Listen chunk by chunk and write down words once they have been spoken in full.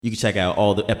You can check out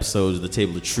all the episodes of The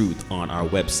Table of Truth on our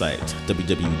website,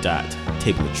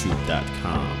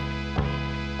 www.tableoftruth.com.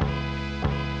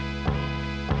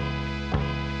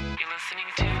 You're listening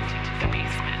to The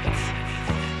Basements.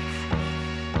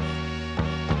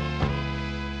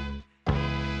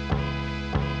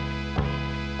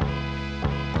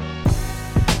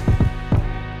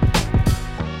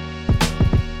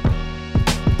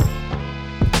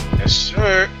 Yes,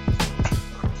 sir.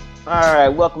 All right,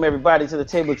 welcome everybody to the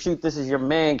Table of Truth. This is your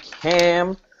man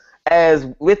Cam. As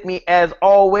with me, as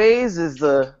always, is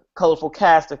the colorful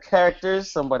cast of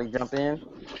characters. Somebody jump in.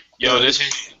 Yo, this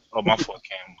is my fault,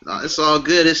 Cam. It's all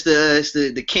good. It's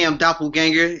the Cam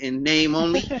Doppelganger in name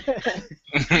only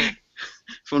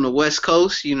from the West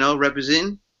Coast,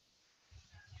 representing.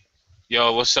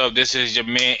 Yo, what's up? This is your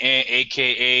man,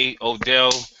 aka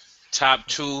Odell, top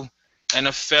 2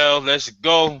 NFL. Let's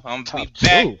go. I'm Top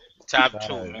back. two? Top All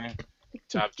 2, right. man.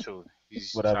 Top 2.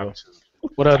 He's Whatever. top 2.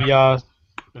 What up, y'all?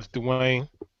 It's Dwayne,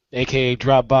 aka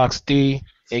Dropbox D,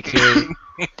 aka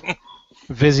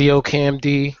Vizio Cam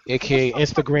D, aka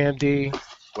Instagram D.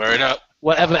 Word up.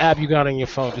 Whatever app you got on your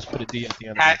phone, just put a D at the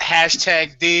end of it.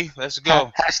 Hashtag D. Let's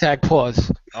go. Hashtag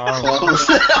pause. My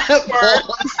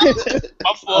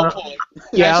fault.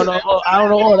 Yeah, I don't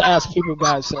know all the ask people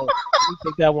guys, so let me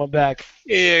take that one back.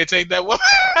 Yeah, take that one.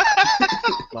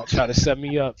 Don't try to set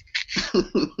me up.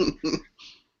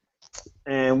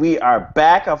 And we are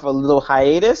back off a little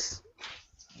hiatus.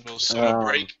 Little summer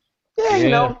break.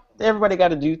 Yeah, everybody got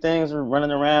to do things. We're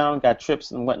running around, got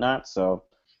trips and whatnot, so.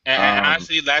 And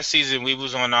honestly, last season we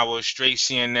was on our straight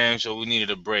CNN, so we needed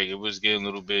a break. It was getting a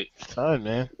little bit. Fine,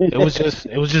 man. It was just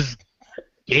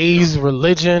gays,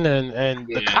 religion, and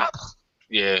the Yeah. cops.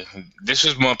 Yeah, this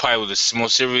was probably the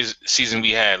most serious season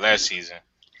we had last season.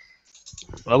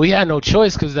 Well, we had no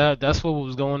choice because that's what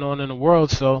was going on in the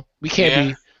world. So we can't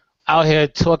be out here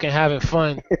talking, having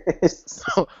fun.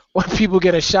 So when people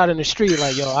get a shot in the street,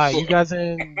 like, yo, all right, you guys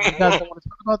don't want to talk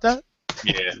about that?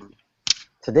 Yeah.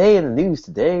 Today in the news,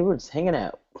 we're just hanging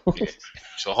out. Yeah.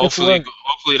 So hopefully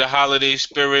the holiday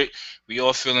spirit, we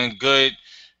all feeling good,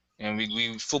 and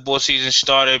we football season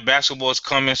started, basketball's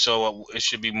coming, so it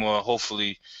should be more,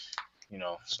 hopefully,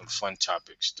 some fun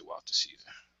topics throughout the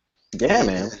season. Yeah,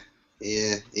 man.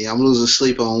 Yeah, I'm losing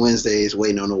sleep on Wednesdays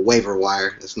waiting on a waiver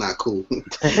wire. It's not cool.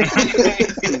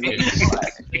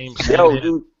 Yo,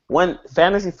 dude, one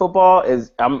fantasy football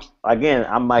is I'm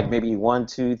like maybe 1,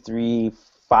 2, 3,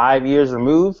 5 years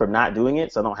removed from not doing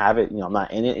it, so I don't have it. I'm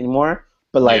not in it anymore.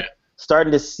 But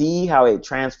starting to see how it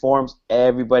transforms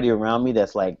everybody around me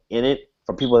that's like in it,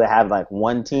 from people that have like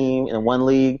one team in one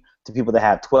league to people that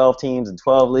have 12 teams in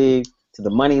 12 leagues to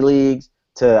the money leagues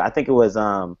to I think it was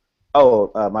my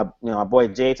boy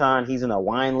Jayton, he's in a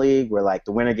wine league where like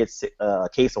the winner gets a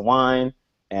case of wine.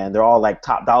 And they're all like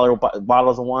top dollar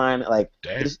bottles of wine. Like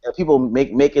people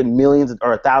making millions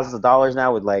or thousands of dollars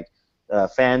now with like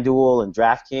FanDuel and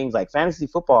DraftKings. Like fantasy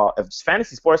football,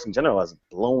 fantasy sports in general has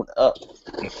blown up.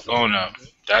 Blown up.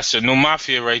 That's a new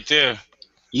mafia right there.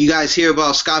 You guys hear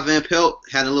about Scott Van Pelt?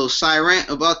 Had a little side rant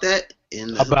about that.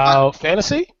 About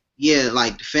fantasy? Yeah,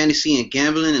 like the fantasy and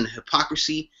gambling and the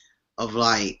hypocrisy of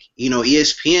like,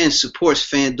 ESPN supports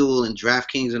FanDuel and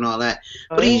DraftKings and all that.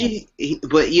 But he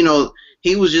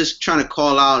was just trying to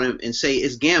call out and say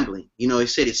it's gambling. He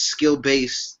said it's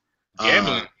skill-based.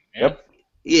 Gambling. Yep.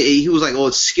 Yeah, he was like,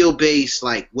 it's skill-based,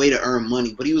 like, way to earn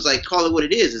money. But he was like, call it what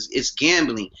it is. It's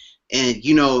gambling. And,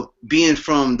 being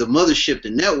from the mothership,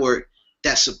 the network,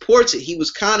 that supports it, he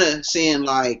was kind of saying,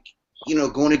 like,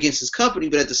 going against his company.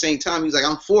 But at the same time, he was like,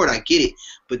 I'm for it. I get it.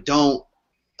 But don't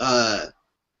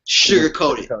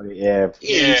sugarcoat it. Yeah.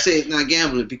 He said it's not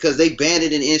gambling because they banned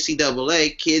it in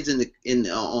NCAA. Kids on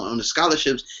the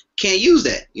scholarships can't use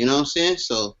that. You know what I'm saying?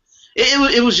 So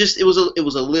it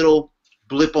was a little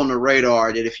blip on the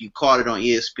radar that if you caught it on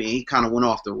ESPN, he kind of went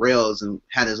off the rails and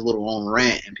had his little own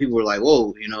rant, and people were like,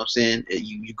 "Whoa," you know what I'm saying?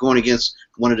 You're going against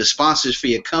one of the sponsors for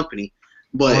your company,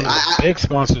 but big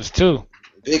sponsors too.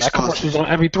 Big that commercial's on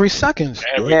every 3 seconds.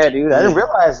 Yeah, dude. I didn't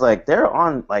realize like they're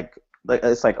on like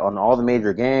it's like on all the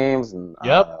major games and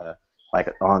now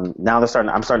I'm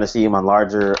starting to see them on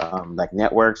larger like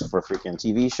networks for freaking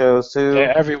TV shows too.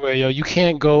 Yeah, everywhere, yo. You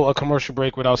can't go a commercial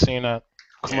break without seeing that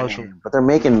commercial. Yeah, but they're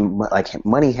making like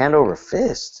money hand over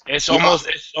fist. It's almost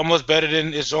better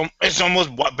than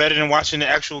better than watching the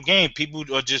actual game. People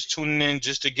are just tuning in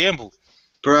just to gamble.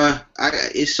 Bruh,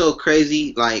 it's so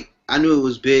crazy. Like, I knew it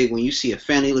was big when you see a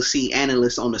fantasy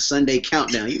analyst on the Sunday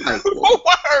countdown. You're like, whoa.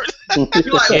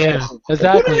 You're like, yeah,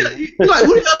 exactly. You're like,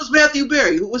 who the hell is Matthew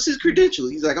Berry? What's his credential?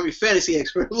 He's like, I'm your fantasy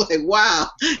expert. I'm like, wow.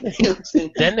 You know what I'm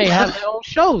saying? Then they have their own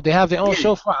show. They have their own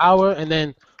show for an hour, and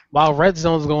then while red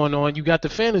zone's going on, you got the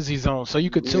fantasy zone, so you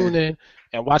could tune in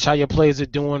and watch how your players are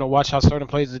doing or watch how certain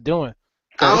players are doing.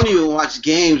 I don't even watch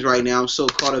games right now. I'm so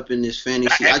caught up in this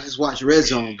fantasy. I just watch red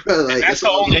zone, bro. Like, that's the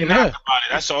only knock about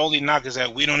it. That's the only knock is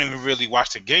that we don't even really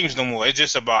watch the games no more. It's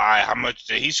just about how much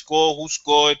did he score, who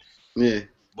scored. Yeah.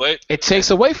 But it takes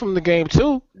away from the game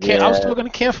too. I was talking to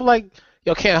Ken for like,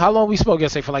 Ken, how long we spoke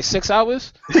yesterday? For like 6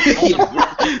 hours?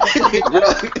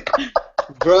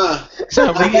 Bruh.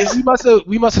 So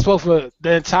we must have spoke for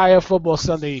the entire football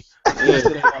Sunday.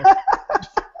 Yesterday,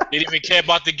 they didn't even care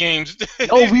about the games.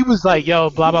 We was like, blah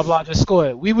blah blah, just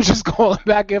scored. We were just going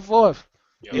back and forth.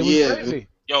 It was crazy.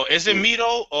 Yo, is it me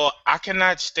though, or I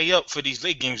cannot stay up for these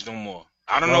late games no more?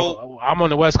 I don't know. I'm on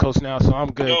the West Coast now, so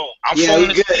I'm good. Yo, I'm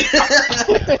falling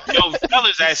asleep. Yo,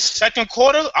 fellas, at second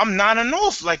quarter, I'm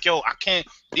 9-0. Like, yo, I can't.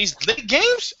 These late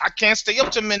games, I can't stay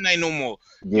up till midnight no more.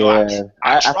 Yeah, yo,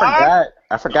 I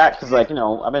forgot because like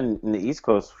I've been in the East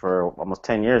Coast for almost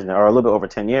 10 years now, or a little bit over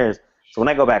 10 years. So when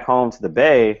I go back home to the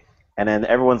Bay, and then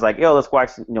everyone's like, yo, let's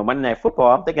watch Monday Night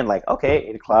Football. I'm thinking like, okay,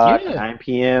 8 o'clock, 9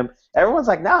 p.m. Everyone's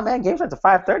like, nah, man, games start to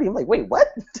 5:30. I'm like, wait, what?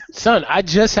 Son, I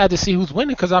just had to see who's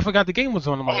winning because I forgot the game was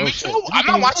on. Me too. I'm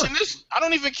not watching this. I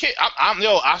don't even care.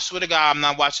 I swear to God, I'm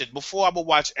not watching. Before I would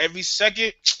watch every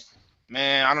second.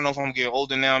 Man, I don't know if I'm getting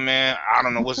older now, man. I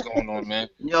don't know what's going on, man.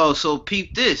 Yo, so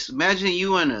peep this. Imagine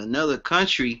you in another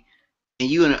country and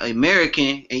you an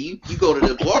American and you go to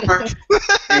the bar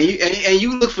and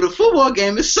you look for the football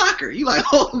game. It's soccer. You like,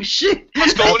 oh shit,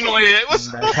 what's going on here?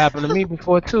 That happened to me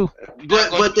before too.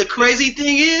 But the crazy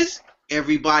thing is,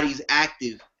 everybody's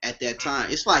active at that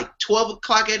time. It's like 12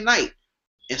 o'clock at night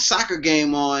and soccer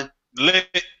game on. Lit.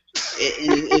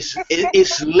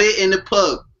 It's lit in the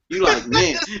pub. You like,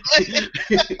 man,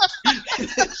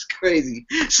 that's crazy.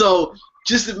 So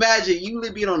just imagine you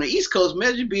being on the East Coast.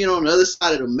 Imagine being on the other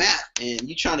side of the map and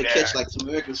you trying to catch like some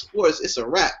American sports. It's a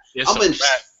wrap.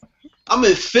 I'm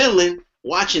in Finland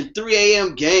watching 3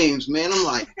 a.m. games, man. I'm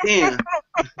like, damn,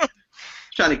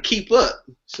 trying to keep up.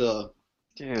 So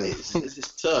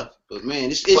it's tough, but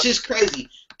man, it's just crazy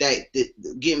that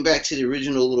getting back to the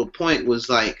original little point was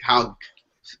like how.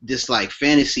 This like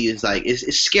fantasy is like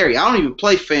it's scary. I don't even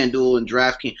play FanDuel and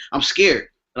DraftKings. I'm scared.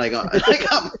 Like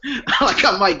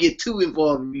I might get too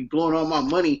involved and be blowing all my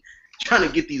money trying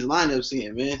to get these lineups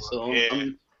in, man. So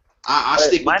I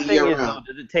stick with the year round.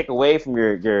 Does it take away from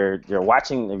your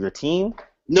watching of your team?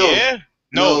 No. Yeah.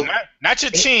 No. Not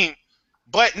your team.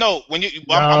 But no, when you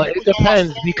it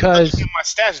depends because my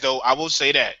stats though, I will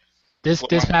say that. This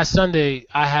past Sunday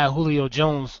I had Julio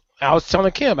Jones. I was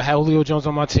telling Kim I had Julio Jones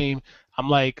on my team. I'm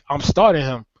like, I'm starting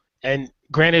him. And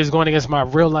granted, it's going against my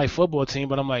real-life football team,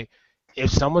 but I'm like,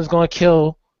 if someone's going to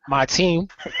kill my team,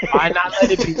 why not let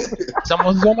it be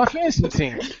someone who's on my fantasy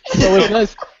team? So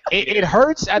it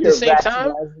hurts at the same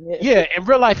time. Yeah, in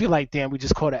real life, you're like, damn, we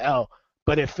just caught an L.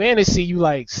 But in fantasy, you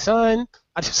like, son,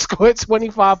 I just scored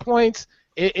 25 points.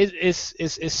 It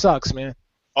sucks, man.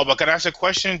 Oh, but can I ask a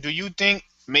question? Do you think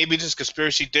maybe this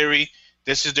conspiracy theory,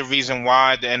 this is the reason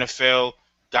why the NFL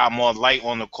got more light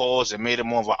on the calls and made it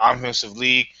more of an offensive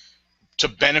league to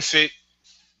benefit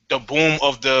the boom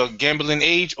of the gambling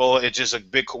age, or it's just a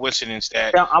big coincidence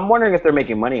that... Yeah, I'm wondering if they're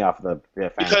making money off of the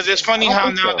fans. Because it's funny how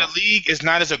now the league is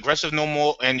not as aggressive no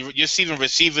more, and you're seeing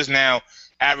receivers now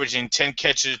averaging 10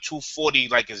 catches, 240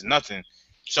 like it's nothing.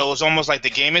 So it's almost like the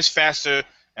game is faster,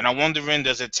 and I'm wondering,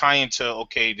 does it tie into,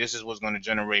 okay, this is what's going to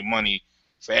generate money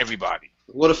for everybody?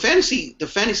 Well, the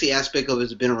fantasy aspect of it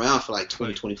has been around for like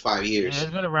 20, 25 years. Yeah,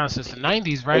 it's been around since the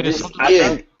 90s, right?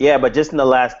 But just in the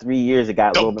last 3 years, it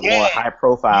got a little bit more high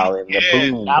profile and the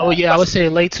boom. I would say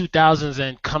late 2000s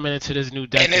and coming into this new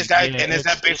decade. And is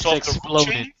that based off the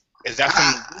exploded? Is that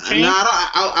from no,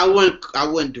 I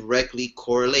wouldn't directly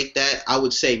correlate that. I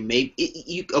would say maybe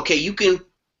you can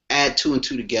add 2 and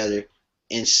 2 together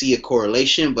and see a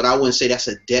correlation, but I wouldn't say that's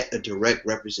a direct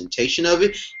representation of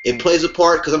it. It plays a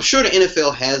part because I'm sure the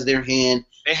NFL has their hand.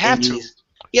 They have to.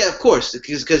 Yeah, of course,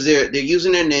 because they're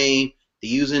using their name,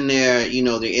 they're using their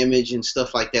their image and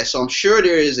stuff like that. So I'm sure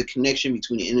there is a connection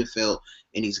between the NFL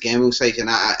and these gambling sites. And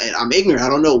I'm ignorant. I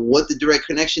don't know what the direct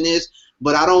connection is,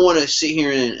 but I don't want to sit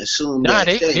here and assume. Nah,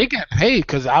 they get paid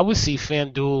because I would see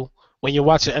FanDuel when you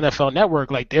watch the NFL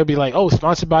Network, like they'll be like, oh,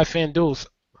 sponsored by FanDuel,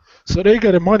 so they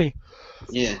get the money.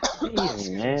 Yeah.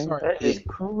 Jeez, man, that is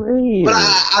crazy. But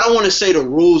I don't want to say the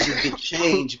rules have been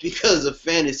changed because of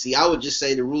fantasy. I would just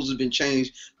say the rules have been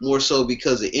changed more so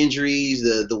because of injuries,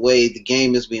 the way the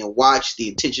game is being watched, the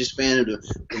attention span of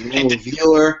the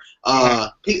viewer,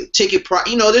 ticket price.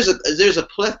 There's a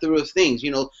plethora of things.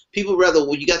 People rather,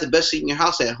 well, you got the best seat in your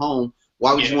house at home.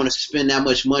 Why would you want to spend that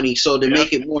much money? So to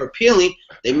make it more appealing,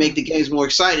 they make the games more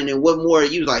exciting. And what more are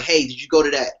you like, hey, did you go to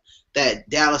that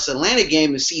Dallas Atlanta game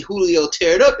and see Julio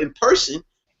tear it up in person?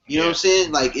 You know what I'm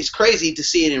saying? Like, it's crazy to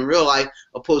see it in real life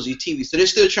opposed to TV. So they're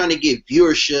still trying to get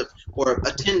viewership or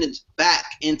attendance back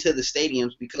into the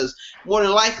stadiums because more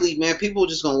than likely, man, people are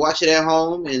just going to watch it at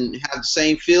home and have the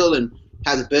same feel and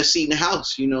have the best seat in the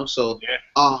house, you know? So,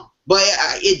 but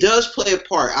it does play a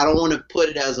part. I don't want to put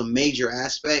it as a major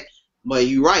aspect, but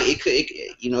you're right. It could,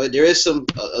 you know, there is a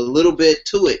little bit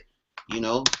to it. You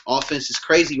know, offense is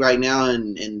crazy right now,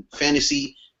 and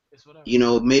fantasy, you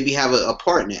know, maybe have a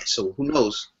part in that. So who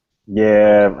knows?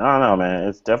 Yeah, I don't know, man.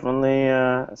 It's definitely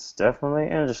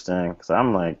interesting because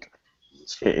I'm like,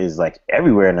 it is like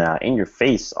everywhere now, in your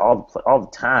face, all the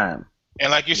time.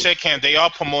 And like you said, Cam, they are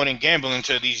promoting gambling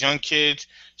to these young kids.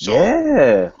 So,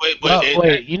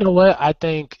 wait, you know what? I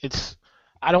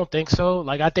don't think so.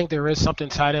 Like, I think there is something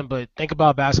tied in, but think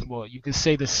about basketball. You could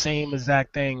say the same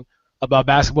exact thing about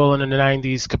basketball in the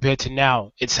 90s compared to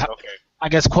now. It's, I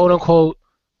guess, quote unquote,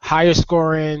 higher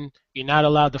scoring. You're not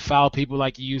allowed to foul people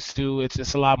like you used to.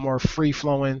 It's a lot more free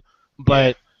flowing.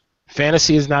 But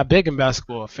fantasy is not big in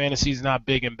basketball. Fantasy is not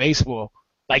big in baseball.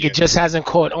 Like, it just hasn't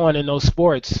caught on in those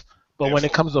sports. But when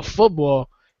it comes to football,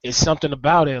 it's something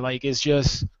about it. Like, it's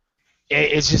just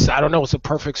I don't know. It's a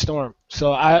perfect storm.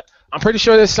 So I'm pretty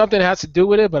sure there's something that has to do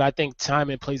with it. But I think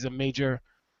timing plays a major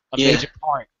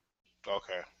part.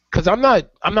 Okay. Because I'm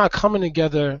not coming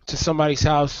together to somebody's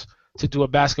house to do a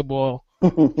basketball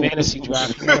fantasy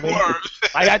draft. You know what I mean?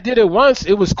 Like, I did it once.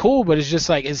 It was cool, but it's just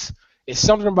like it's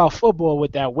something about football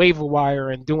with that waiver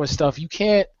wire and doing stuff. You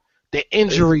can't. The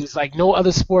injuries, like no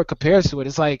other sport compares to it.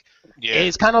 It's like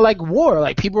it's kind of like war.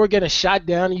 Like, people are getting shot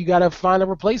down, and you gotta find a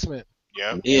replacement.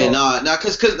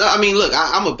 Because I mean, look,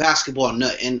 I'm a basketball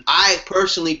nut, and I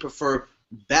personally prefer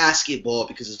basketball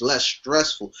because it's less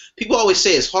stressful. People always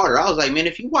say it's harder. I was like, man,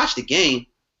 if you watch the game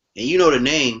and you know the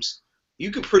names, you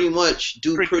can pretty much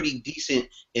do pretty decent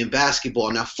in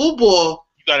basketball. Now, football,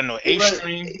 you gotta know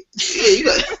A-string. Yeah, you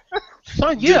got.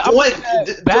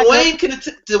 Dwayne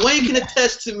can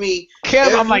attest to me.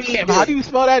 Cam, I'm like, Cam, how do you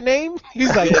spell that name?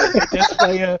 He's like, this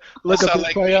player, look up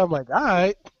this player. I'm like, all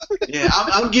right. Yeah,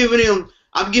 I'm giving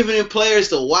him players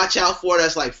to watch out for.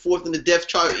 That's like fourth in the depth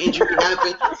chart. Injury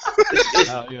happen.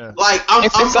 Like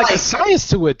it's like a science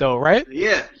to it, though, right?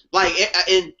 Yeah, like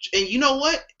and you know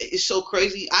what? It's so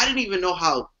crazy. I didn't even know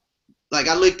how. Like,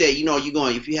 I looked at, you know,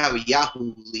 if you have a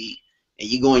Yahoo league and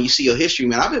you go and you see your history,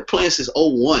 man. I've been playing since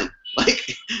 2001.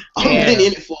 Like, I've been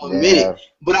in it for a minute.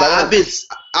 But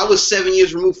I was 7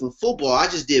 years removed from football. I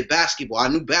just did basketball. I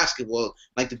knew basketball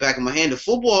like the back of my hand. The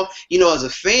football, you know, as a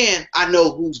fan, I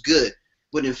know who's good.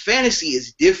 But in fantasy,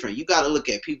 it's different. You got to look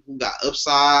at people who got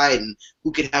upside and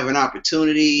who can have an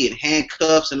opportunity and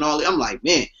handcuffs and all that. I'm like,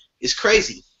 man, it's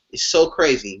crazy. It's so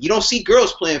crazy. You don't see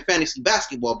girls playing fantasy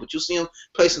basketball, but you'll see them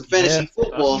play some fantasy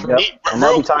football. And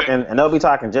they'll be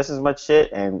talking just as much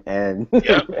shit and and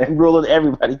ruling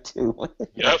everybody too.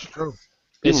 That's true.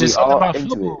 It's just something about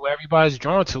football where everybody's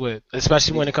drawn to it,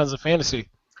 especially when it comes to fantasy.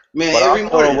 Man, but every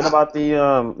morning. What about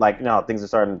the like? You know, things are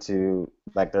starting to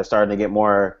they're starting to get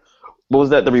more. What was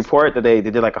that? The report that they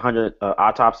did like 100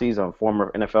 autopsies on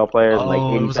former NFL players, and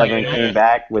like 87 came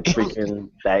back with freaking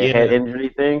that head injury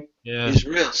thing. Yeah, it's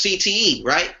real. CTE,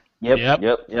 right?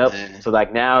 Yep. So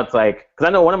like now it's like, because I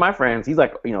know one of my friends, he's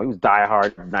like, you know, he was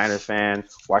diehard Niners fan,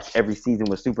 watched every season,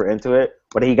 was super into it,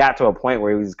 but he got to a point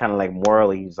where he was kind of like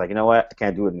morally, he's like, you know what, I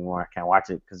can't do it anymore, I can't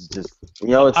watch it because it's just, you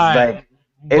know, it's like,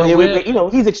 you know,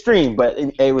 he's extreme, but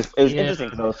it was interesting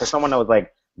because for someone that was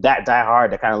like that diehard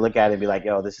to kind of look at it and be like,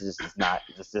 yo, this is just not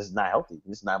healthy,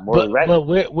 this is not morally right.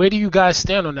 But where do you guys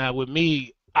stand on that? With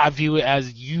me, I view it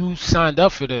as you signed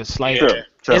up for this. Like,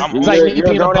 Sure. It's like me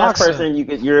being a boxer. Person,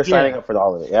 you're signing up for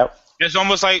all of it. Yep. It's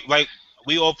almost like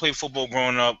we all played football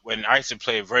growing up. When I used to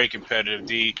play very competitive.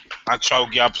 I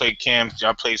played camps,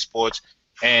 y'all played sports,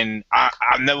 and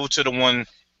I'm never to the one.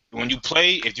 When you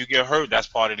play, if you get hurt, that's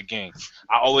part of the game.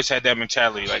 I always had that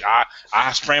mentality. Like,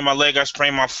 I sprained my leg, I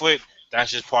sprained my foot.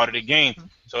 That's just part of the game.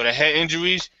 So the head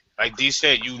injuries, like D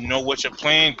said, you know what you're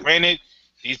playing. Granted,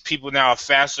 these people now are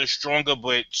faster, stronger,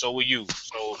 but so are you.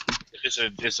 So it's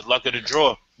a luck of the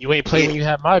draw. You ain't playing when you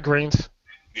have migraines.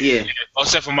 Yeah.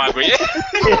 Except for migraines.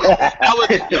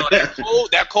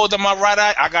 That cold on my right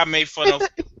eye, I got made fun of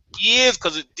years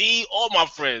because of D, all my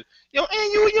friends. Yo,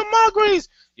 and you and your migraines.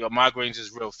 Yo, migraines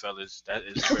is real, fellas. That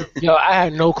is real. Yo, I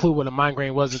had no clue what a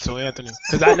migraine was until Anthony.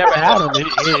 Because I never had them.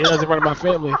 It doesn't run in my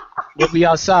family. We'll be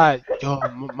outside. Yo,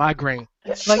 migraine.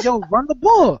 Like, yo, run the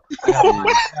ball.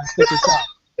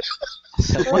 I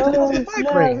said, what the hell is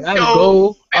migraine? I had to Yo,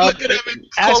 go they looked at him and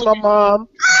ask called my mom,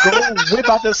 go whip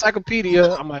out the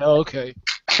encyclopedia. I'm like, oh, okay.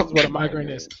 This is what a migraine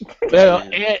is. Well,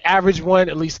 and average one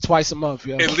at least twice a month,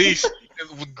 yo. at least,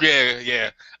 yeah.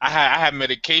 I had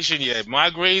medication. Yeah,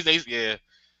 migraines.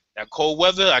 That cold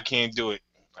weather, I can't do it.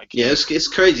 I can't. Yeah, it's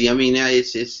crazy. I mean, now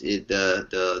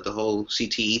the whole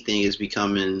CTE thing is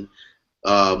becoming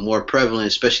more prevalent,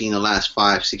 especially in the last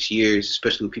 5-6 years,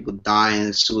 especially with people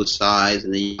dying, suicides,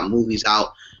 and then you got movies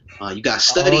out. You got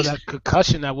studies. Oh, that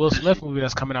concussion, that Will Smith movie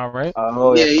that's coming out, right?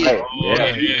 Oh Yeah,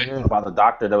 right. yeah. About the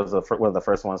doctor that was one of the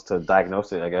first ones to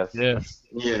diagnose it, I guess. Yeah.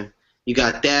 Yeah, you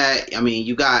got that. I mean,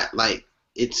 you got like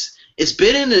it's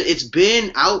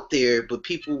been out there, but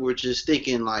people were just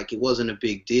thinking like it wasn't a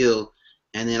big deal.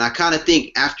 And then I kind of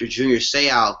think after Junior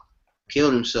Seau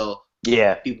killed himself,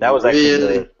 Yeah, people that was actually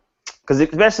really good. Because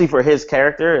especially for his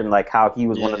character and like how he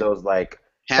was one of Yeah. those like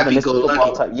kinda Mr. happy-go-lucky.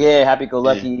 Football type. Yeah,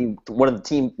 happy-go-lucky. One of the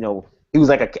team, he was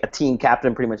like a team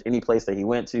captain pretty much any place that he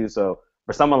went to. So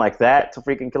for someone like that to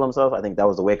freaking kill himself, I think that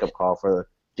was a wake up call for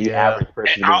the Yeah. average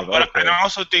person. And I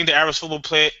also think the average football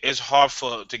player is hard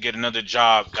to get another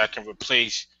job that can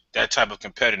replace that type of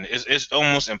competitiveness. It's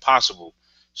almost impossible.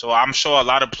 So I'm sure a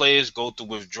lot of players go through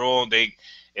withdrawal.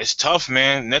 It's tough,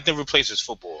 man. Nothing replaces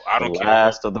football. I don't the care.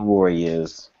 last of the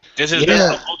Warriors. This is Yeah.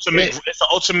 the ultimate. It's the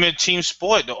ultimate team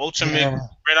sport. The ultimate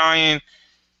red iron.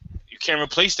 You can't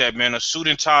replace that, man. A suit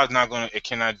and tie is not gonna. It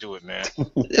cannot do it, man. I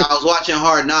was watching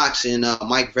Hard Knocks and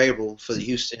Mike Vrabel for the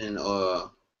Houston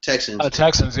Texans.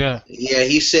 Texans, yeah. Yeah,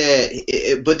 he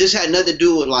said, but this had nothing to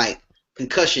do with like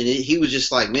concussion. He was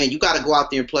just like, man, you got to go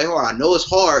out there and play hard. I know it's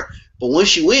hard, but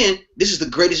once you win, this is the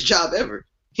greatest job ever.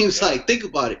 He was like, think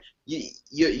about it.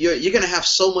 You're gonna have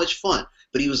so much fun.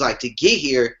 But he was like, to get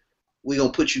here, we're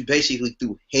gonna put you basically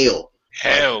through hell.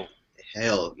 Hell.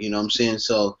 Hell, you know what I'm saying?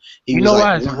 So he You was know like,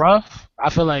 why it's rough? I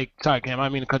feel like, sorry, Cam, I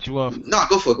didn't mean to cut you off. no,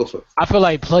 go for it. I feel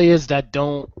like players that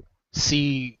don't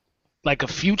see like a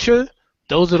future,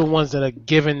 those are the ones that are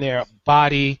giving their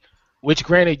body, which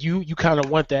granted you kind of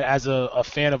want that as a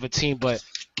fan of a team, but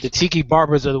the Tiki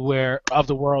Barbers of the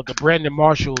world, the Brandon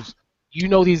Marshalls,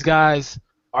 these guys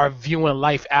are viewing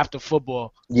life after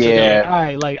football. So Yeah. all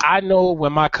right, like I know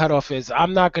when my cutoff is.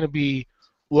 I'm not gonna be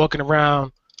walking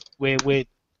around with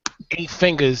 8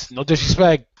 fingers. No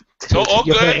disrespect. So, to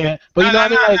your okay. fan, but you know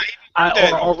what I mean?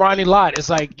 that. Or Ronnie Lott. It's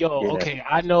like, yo, Yeah. okay,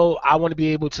 I know I want to be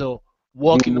able to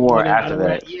walk Do in the more morning. after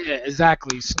that. Yeah,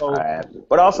 exactly. So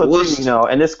But also, What's- too,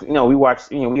 and this, we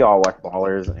watched, we all watch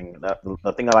Ballers, and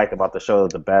the thing I liked about the show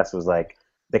the best was like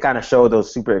they kind of show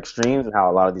those super extremes and how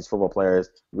a lot of these football players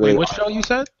really wait, what show you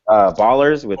said?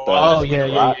 Ballers with Oh with yeah, The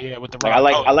yeah, Rock. yeah, with the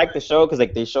Like, Rock. I like the show because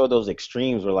like they show those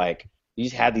extremes where like you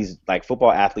just have these like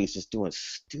football athletes just doing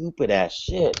stupid ass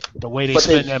shit. The way they But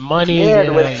spend their money. Yeah,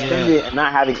 the way they yeah. spend it and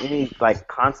not having any like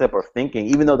concept or thinking,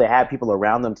 even though they had people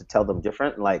around them to tell them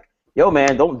different. Like, yo,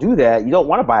 man, don't do that. You don't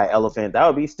want to buy an elephant. That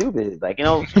would be stupid. Like,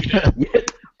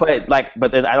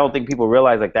 but then I don't think people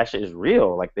realize like that shit is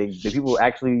real. Like the people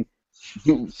actually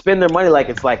spend their money like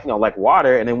it's like like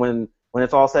water, and then when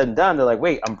it's all said and done, they're like,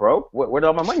 wait, I'm broke. Where did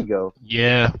all my money go?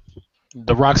 Yeah.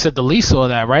 The Rock said the lease saw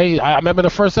that, right? I remember the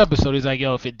first episode. He's like,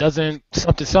 yo, if it doesn't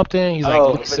something, he's like,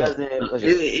 If lease it it.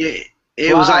 doesn't,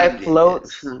 it was fly, like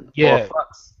floats, Yeah. or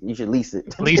fucks, you should lease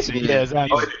it. Lease it, yeah,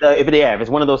 exactly. Or if it's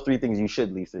one of those 3 things, you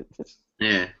should lease it.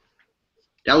 yeah,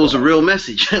 that was a real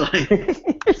message. Like,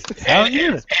 Hell And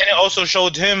yeah. it also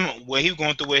showed him what he was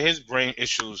going through with his brain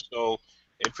issues. So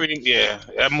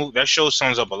that show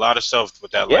sums up a lot of stuff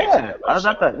with that life. Yeah, I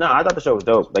thought the show was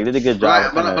dope. Like they did a good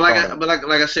job. but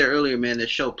like I said earlier, man, the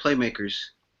show Playmakers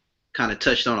kind of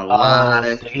touched on a lot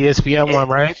The of. ESPN one,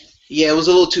 right? Yeah, it was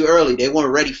a little too early. They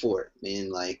weren't ready for it,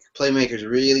 man. Like Playmakers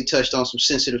really touched on some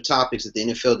sensitive topics that the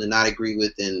NFL did not agree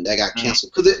with, and that got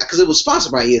canceled because it was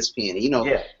sponsored by ESPN.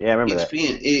 Yeah, I remember that.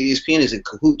 ESPN is in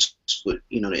cahoots with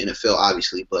the NFL,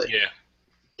 obviously, but Yeah.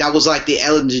 that was like the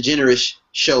Ellen DeGeneres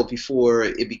show before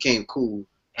it became cool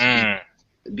Mm.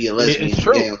 to be a lesbian It's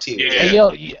true. gay on TV. Yeah. Hey,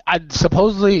 yo,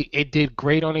 supposedly it did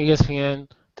great on ESPN.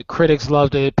 The critics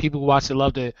loved it. People who watched it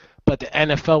loved it. But the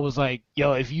NFL was like,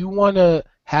 yo, if you want to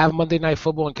have Monday Night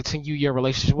Football and continue your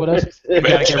relationship with us, you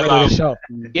got to get rid of the show.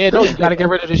 Yeah, no, you got to get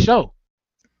rid of the show.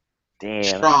 Damn.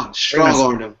 Strong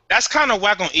on them. That's kind of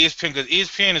whack on ESPN because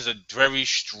ESPN is a very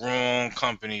strong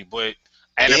company, but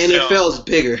The NFL NFL's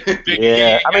bigger.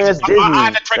 Yeah, I mean, it's Disney. I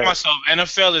had to correct myself.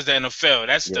 NFL is the NFL.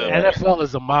 That's the Yeah. NFL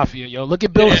is a mafia, yo. Look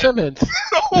at Bill Yeah. Simmons.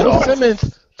 Bill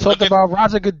Simmons talked about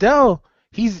Roger Goodell.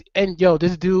 This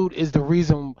dude is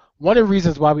one of the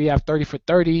reasons why we have 30 for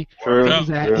 30. True.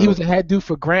 He was a head dude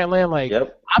for Grantland. Like,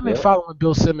 Yep. I've been Yep. following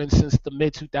Bill Simmons since the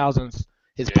mid 2000s.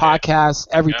 his podcast,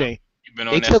 everything. You've been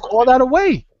on They that took for all a minute. that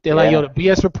away. They're like, Yeah. yo, the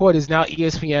BS report is now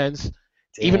ESPN's.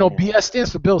 Even though BS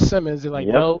stands for Bill Simmons, they're like,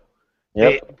 Yep. no.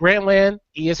 Yep. Grantland,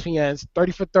 ESPN's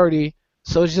 30 for 30.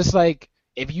 So it's just like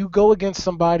if you go against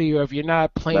somebody or if you're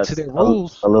not playing to That's their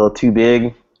rules, a little too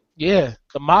big. yeah,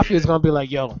 the mafia is gonna be like,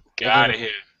 yo, Get out of here.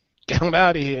 get him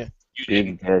out of here.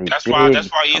 Big daddy. That's big why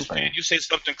ESPN. company. You say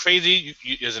something crazy,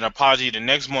 there's an apology the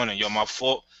next morning. Yo, my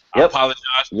fault. I Yep. apologize.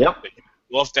 Yep.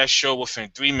 You off that show within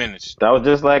 3 minutes. That was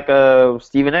just like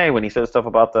Stephen A. when he said stuff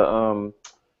about the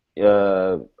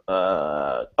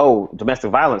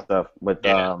domestic violence stuff with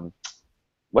Yeah.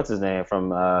 what's his name from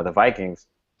the Vikings.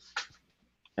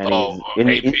 And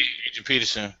Adrian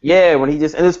Peterson. yeah, when he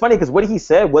just and it's funny because what he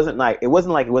said wasn't like it was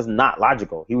not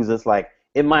logical. He was just like,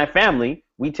 in my family,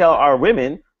 we tell our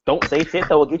women don't say shit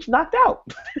that will get you knocked out.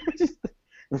 It's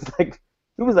like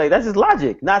he was like that's just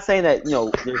logic. Not saying that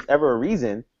there's ever a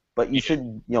reason, but you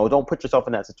should don't put yourself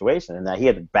in that situation. And that he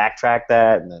had to backtrack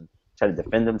that and then try to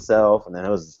defend himself, and then it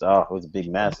was a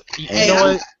big mess. You know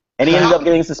what? And he ended up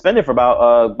getting suspended for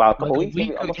about a couple Like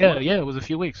weeks. yeah, it was a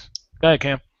few weeks. Go ahead,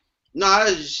 Cam. No, I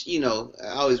just, I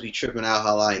always be tripping out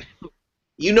how, like,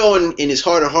 in his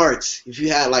heart of hearts, if you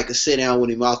had, like, a sit-down with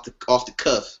him off the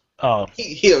cuff, Oh,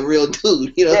 he a real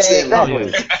dude, you know what I'm saying?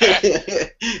 Exactly.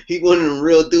 Like, he one of them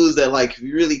real dudes that, like, if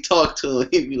you really talk to him,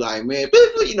 he'd be like, man,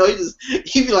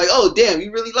 he'd be like, oh, damn,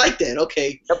 you really like that,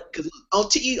 okay. Because on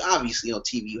TV, obviously on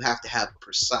TV, you have to have a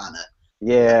persona.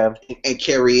 Yeah. And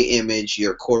carry an image.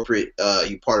 You're corporate.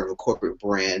 You're part of a corporate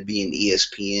brand, being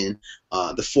ESPN,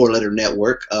 the four-letter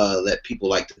network that people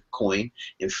like to coin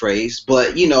and phrase.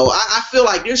 But I feel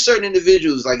like there's certain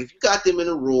individuals, like if you got them in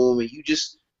a room and you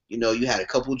just, you had a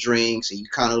couple drinks and you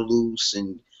kind of loose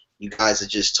and you guys are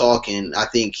just talking. I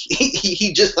think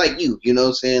he just like you. You know what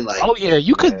I'm saying? Like, oh yeah,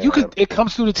 you could. It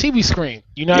comes through the TV screen.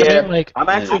 You know what I mean? Like, I'm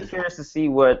actually curious to see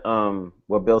what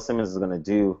Bill Simmons is gonna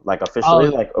do, like officially,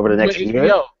 like over the next with year.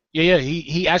 HBO. Yeah.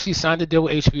 He actually signed a deal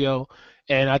with HBO,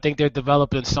 and I think they're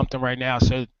developing something right now.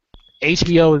 So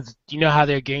HBO is, how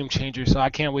they're game changers. So I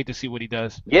can't wait to see what he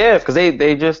does. Yeah, because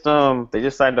they just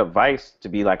signed up Vice to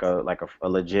be like a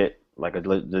legit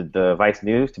the Vice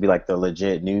News to be like the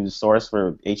legit news source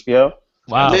for HBO.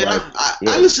 Wow. man,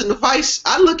 I listen to Vice.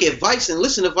 I look at Vice and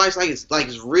listen to Vice like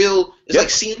it's real. It's like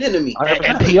CNN to me.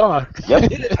 NPR.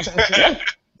 Yep.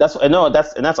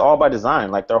 That's all by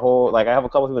design. Like their whole I have a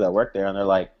couple people that work there and they're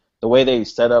like the way they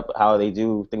set up how they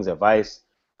do things at Vice.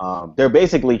 They're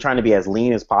basically trying to be as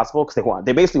lean as possible because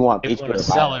they basically want HBO to buy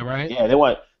sell them. it, right? Yeah, they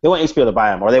want HBO to buy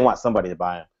them or they want somebody to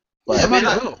buy them. But, Yeah,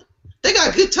 man, they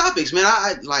got good topics, man.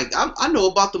 I know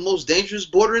about the most dangerous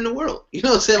border in the world. You know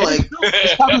what I'm saying? Like,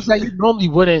 it's topics that you normally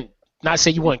wouldn't, not say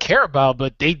you wouldn't care about,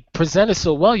 but they present it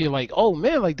so well. You're like, oh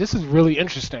man, like this is really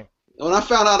interesting. when I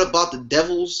found out about the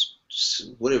devil's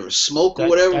smoke or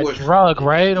whatever, that drug,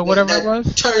 right, or whatever it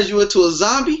was, turns you into a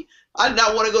zombie. I did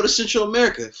not want to go to Central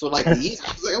America for like a year.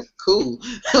 I was like, I'm cool.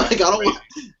 Like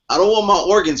I don't want my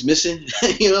organs missing.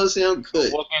 You know what I'm saying? I'm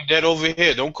good. Walking Dead over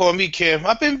here. Don't call me Kim.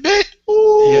 I've been bit.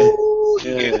 Ooh.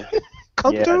 Yeah.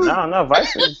 come through. No,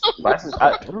 Vice is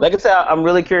like I said, I'm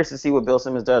really curious to see what Bill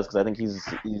Simmons does because I think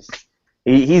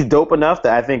he's dope enough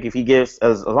that I think if he gives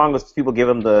as long as people give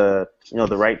him the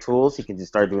the right tools, he can just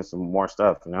start doing some more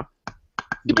stuff.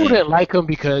 People didn't like him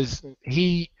because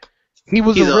he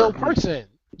was a real person.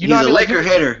 He's a Laker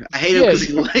hater. I hate him because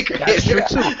he's a Laker that's hater.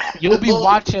 true too. You'll be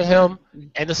watching him,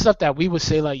 and the stuff that we would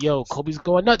say like, "Yo, Kobe's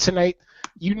going nuts tonight."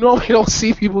 You normally don't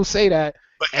see people say that,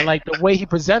 and like the way he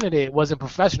presented it wasn't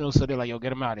professional. So they're like, "Yo,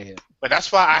 get him out of here." But that's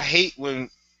why I hate when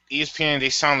ESPN they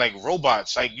sound like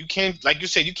robots. Like you can't, like you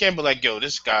said, you can't be like, "Yo,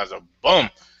 this guy's a bum."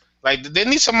 Like they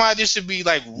need somebody just to be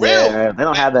like real. Yeah, they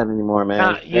don't have that anymore,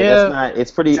 man.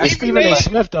 It's pretty. That's Stephen A.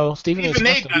 Smith though. Stephen A.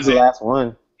 Smith. He's the last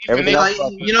one.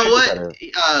 You know what?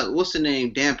 What's the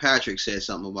name? Dan Patrick said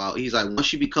something about. He's like,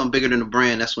 once you become bigger than the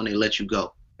brand, that's when they let you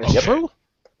go. That's true.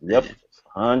 Yep,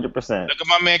 100%. Look at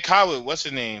my man Coward. What's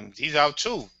his name? He's out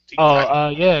too.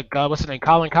 Yeah. God, what's his name?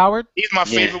 Colin Coward. He's my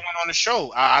favorite one on the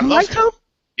show. I You love like him?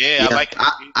 Yeah, I like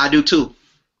him. I do too.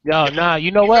 Yo, nah. You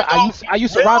know what? I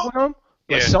used to rock with him,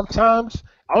 but Yeah. sometimes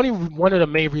only one of the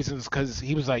main reasons because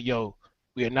he was like, "Yo,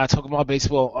 we are not talking about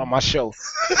baseball on my show."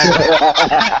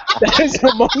 That is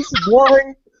the most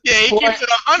boring. Yeah, he keeps it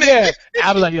 100. Yeah,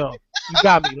 I was like, "Yo, you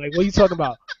got me." Like, what are you talking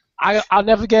about? I'll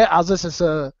never forget. I was listening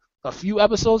to a few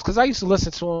episodes because I used to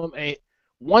listen to him.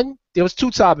 And there was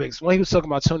two topics. One, he was talking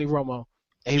about Tony Romo,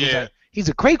 and he was like, "He's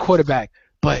a great quarterback,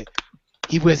 but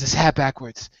he wears his hat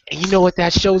backwards." And you know what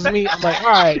that shows me? I'm like, all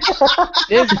right,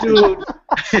 this dude.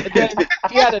 And then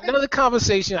he had another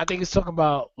conversation. I think he's talking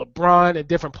about LeBron and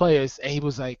different players, and he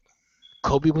was like,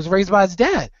 Kobe was raised by his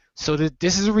dad. So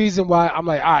this is the reason why I'm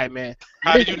like, all right, man.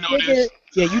 How do you know this?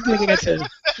 Yeah, you digging into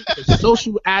the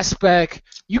social aspect.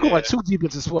 You going too deep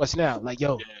into sports now. Like,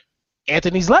 yo,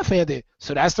 Anthony's left-handed.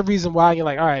 So that's the reason why you're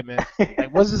like, all right, man.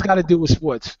 Like, what's this got to do with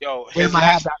sports? Yo, Where's my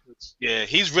hat backwards? Yeah,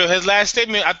 he's real. His last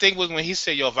statement, I think, was when he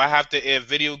said, yo, if I have to air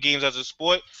video games as a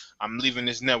sport, I'm leaving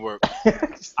this network.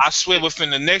 I swear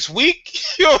within the next week,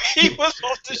 yo, he was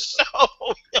off the show.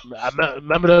 I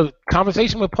remember the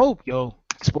conversation with Pope, yo,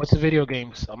 sports and video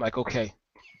games. I'm like, okay.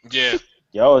 Yeah.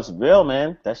 Yo, it's real,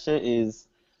 man. That shit is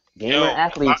gamer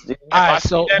athletes, dude. All right,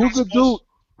 so who's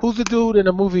the dude in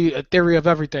the movie A Theory of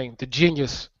Everything, the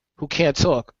genius who can't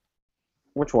talk?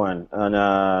 Which one?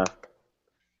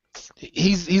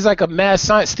 He's like a mad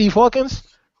science. Steve Hawkins?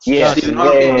 Yeah, Steve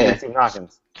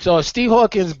Hawkins. So if Steve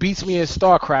Hawkins beats me in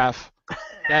StarCraft,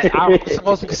 that I'm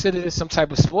supposed to consider this some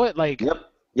type of sport? Like, Yep,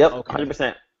 okay.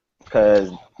 100%.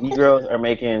 Because Negroes are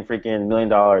making freaking $1 million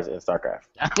in StarCraft.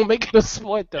 I don't make it a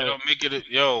sport though. They don't make it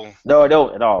yo. No, I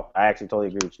don't at all. I actually totally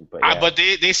agree with you. But, yeah. But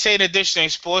they say in addition,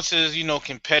 sports is,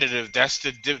 competitive. That's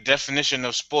the definition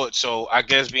of sport. So I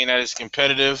guess being that it's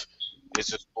competitive,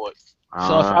 it's a sport.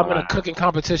 So if I'm in a cooking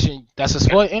competition, that's a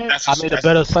sport, and I made a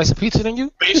better slice of pizza than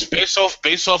you? Based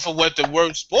off of what the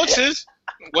word sports is,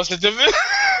 what's the difference?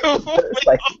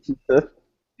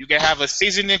 You can have a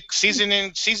seasoning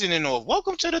or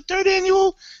welcome to the third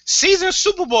annual season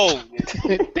Super Bowl.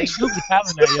 They do be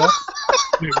having that, yo.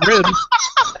 Really.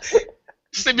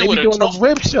 They be doing those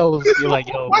rib shows. You're like,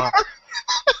 yo, man.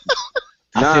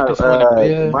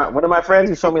 One of my friends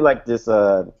who showed me like this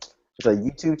it's a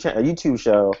YouTube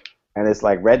show, and it's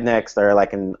like rednecks that are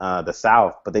like in the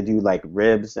South, but they do like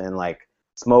ribs and like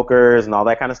smokers and all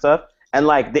that kind of stuff. And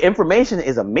like the information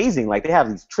is amazing. Like they have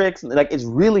these tricks, and like it's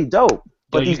really dope.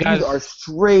 But these guys are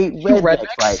straight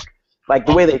rednecks, like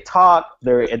the way they talk,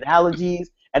 their analogies,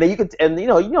 and then you could, and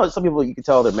some people you can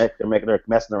tell they're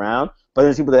messing around, but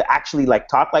there's people that actually like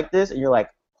talk like this, and you're like,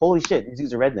 holy shit, these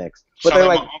dudes are rednecks. But they're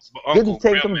like, good to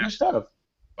take some good stuff.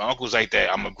 My uncle's like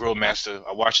that. I'm a grill master.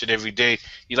 I watch it every day.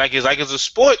 He's like, it's a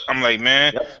sport. I'm like,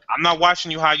 man, I'm not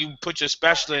watching you how you put your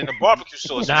spatula in the barbecue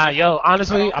sauce. Nah, yo,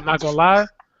 honestly, I'm not gonna lie.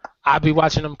 I be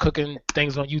watching them cooking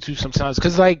things on YouTube sometimes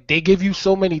because like they give you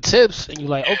so many tips and you're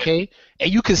like, okay,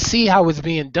 and you can see how it's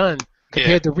being done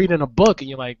compared to reading a book and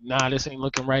you're like, nah, this ain't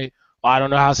looking right. Or I don't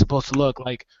know how it's supposed to look.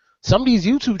 Like some of these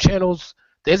YouTube channels,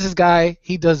 there's this guy,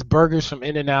 he does burgers from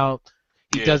In-N-Out.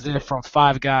 He does it from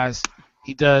Five Guys.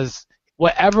 He does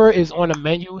whatever is on the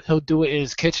menu, he'll do it in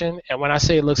his kitchen. And when I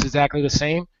say it looks exactly the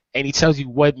same, and he tells you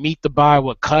what meat to buy,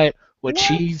 what cut, what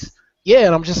cheese. Yeah,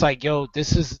 and I'm just like, yo,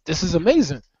 this is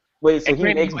amazing. Wait, so he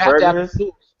makes burgers?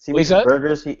 He makes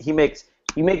burgers. He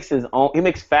makes his own. He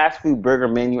makes fast food burger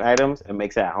menu items and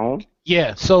makes it at home.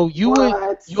 Yeah. So you'll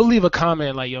leave a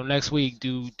comment like, yo, next week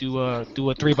do a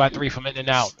 3x3 from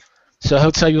In-N-Out. So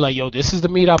he'll tell you like, yo, this is the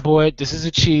meat I bought. This is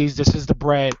the cheese. This is the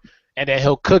bread. And then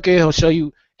he'll cook it. He'll show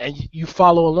you, and you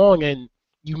follow along and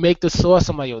you make the sauce.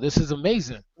 I'm like, yo, this is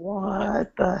amazing.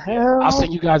 What the hell? I'll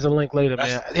send you guys a link later,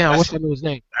 man. Yeah, I wish I knew his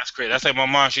name. That's great. That's like my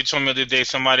mom. She told me the other day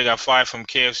somebody got fired from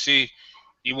KFC.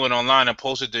 He went online and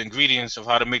posted the ingredients of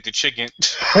how to make the chicken.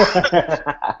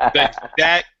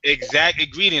 that exact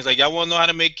ingredients. Like, y'all want to know how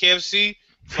to make KFC?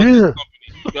 Fuck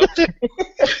this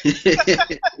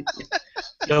company.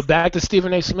 Yo, back to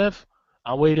Stephen A. Smith.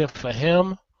 I'm waiting for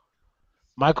him,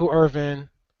 Michael Irvin,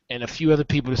 and a few other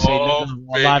people to say on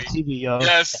live TV, yo.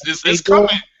 Yes, it's coming.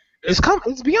 It's coming.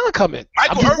 It's beyond coming.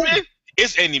 Michael Irvin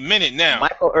is any minute now.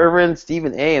 Michael Irvin,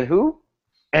 Stephen A. and who?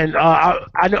 And I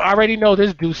already know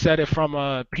this dude said it from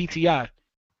PTI.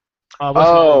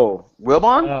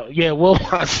 Wilbon? Yeah,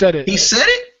 Wilbon said it. He said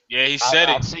it? Yeah, he said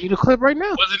it. I'll send you the clip right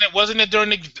now. Wasn't it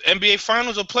during the NBA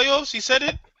Finals or playoffs? He said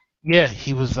it. Yeah,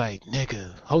 he was like,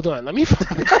 "Nigga, hold on, let me."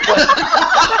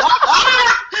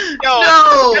 Yo,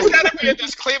 there's gotta be a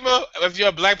disclaimer if you're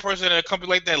a black person in a company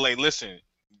like that. Like, listen,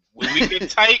 when we get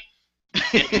tight,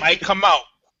 it might come out.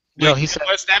 Yo, he said,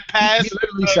 "What's that pass?" He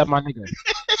literally said, "My nigga."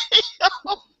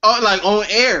 Oh, like on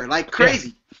air, like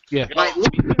crazy. Yeah. Like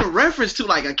what was a reference to,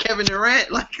 like a Kevin Durant?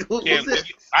 Like what was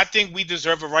it? I think we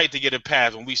deserve a right to get a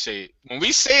pass when we say it. When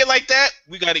we say it like that,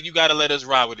 you gotta let us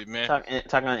ride with it, man.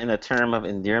 Talking in a term of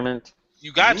endearment.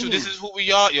 You got to. This is who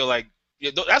we are. You're like,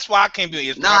 that's why I can't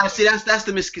be. Nah, see, that's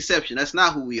the misconception. That's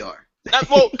not who we are.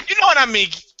 Well, you know what I mean.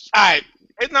 All right,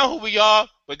 it's not who we are,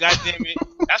 but goddamn it,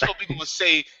 that's what we gonna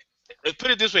say.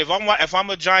 Put it this way: if I'm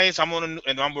a Giants,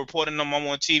 and I'm reporting them, I'm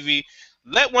on TV.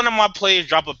 Let one of my players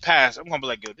drop a pass. I'm gonna be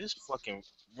like, yo, this fucking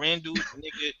Randu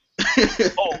nigga.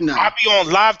 I'll be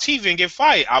on live TV and get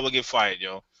fired. I would get fired,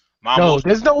 yo. No,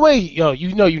 there's no way, yo.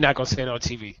 You know you're not gonna say it on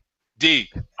TV. D,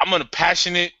 I'm a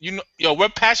passionate. We're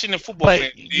passionate football But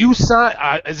fans. D. you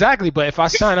sign exactly. But if I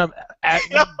sign up,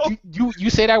 you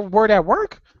say that word at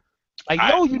work, like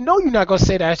you know you're not gonna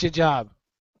say that at your job.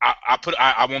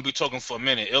 I won't be talking for a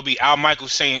minute. It'll be Al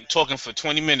Michaels talking for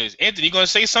 20 minutes. Anthony, you gonna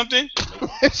say something?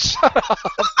 Shut up.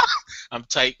 I'm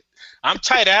tight,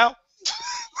 Al.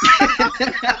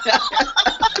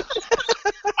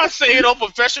 I say it all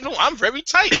professional. I'm very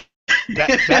tight.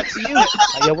 That's you.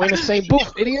 You're in the same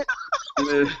booth, idiot.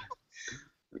 Give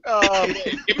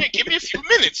me a few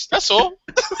minutes. That's all.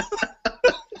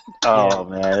 Oh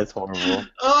man, it's horrible.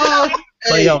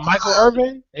 But yo, Michael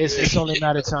Irvin, it's only a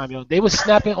matter of time, yo. They were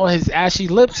snapping on his ashy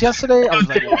lips yesterday. I was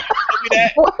like, yo.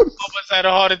 I almost had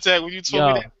a heart attack when you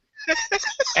told me that.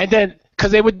 And then,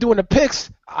 because they were doing the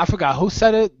picks, I forgot who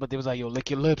said it, but they was like, yo,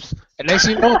 lick your lips. And next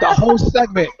thing you know, the whole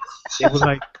segment, it was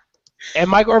like, and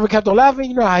Michael Irvin kept on laughing.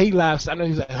 You know how he laughs. I know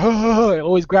he's like,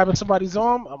 always grabbing somebody's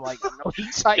arm. I'm like, no,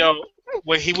 he's tight. Yo,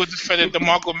 when he was defending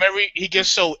DeMarco Murray, he gets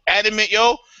so adamant,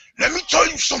 yo. Let me tell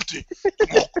you something,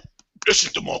 DeMarco.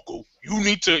 Listen, DeMarco, you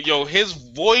need to, his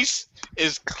voice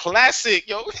is classic,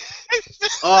 yo.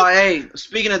 Oh, hey,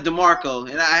 speaking of DeMarco,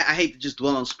 and I hate to just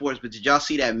dwell on sports, but did y'all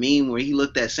see that meme where he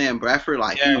looked at Sam Bradford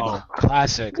like,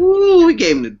 classic. Ooh, he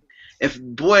gave him if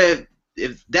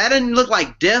that didn't look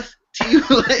like death to you,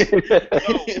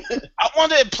 I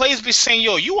wonder if players be saying,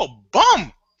 yo, you a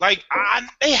bum. Like,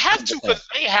 they have to, because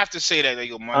they have to say that,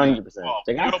 yo, man. 100%.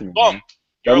 They got to. You're a bum.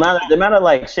 The amount of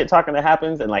like shit talking that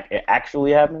happens and like it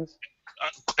actually happens.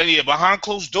 Behind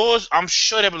closed doors, I'm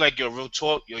sure they be like, yo, real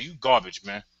talk, yo, you garbage,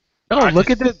 man. No,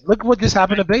 look at this. Look what just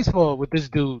happened to baseball with this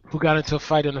dude who got into a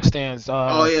fight in the stands.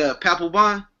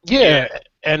 Papelbon. Yeah,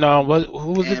 and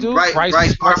who was the dude?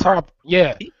 Bryce Harper.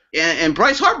 Yeah. And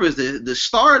Bryce Harper is the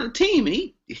star of the team.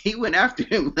 He went after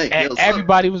him like. And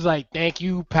everybody was like, "Thank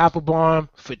you, Papelbon,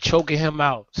 for choking him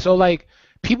out." So like,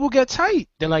 people get tight.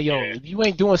 They're like, "Yo, if you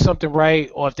ain't doing something right,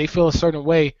 or if they feel a certain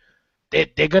way,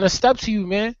 they're gonna step to you,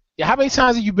 man." Yeah, how many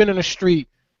times have you been in the street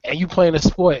and you playing a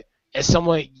sport and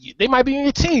someone they might be on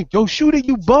your team, yo, shoot it,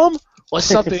 you bum, or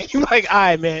something? You like, all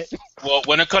right, man. Well,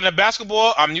 when it comes to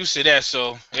basketball, I'm used to that,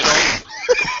 so I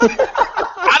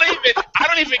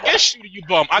don't even get shooted, you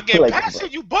bum. I get like past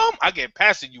it, you bum. I get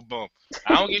past it, you bum.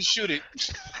 I don't get shooted.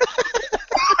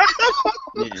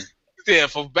 Yeah,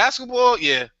 for basketball,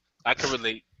 yeah, I can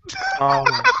relate. Oh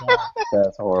my God.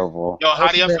 That's horrible. Yo, how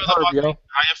do you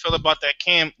feel about that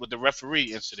Cam with the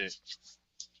referee incident?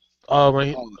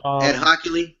 Ed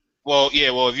Hockley. Well,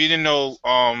 if you didn't know,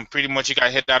 pretty much he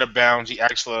got hit out of bounds. He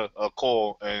asked for a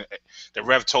call, and the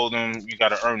ref told him you got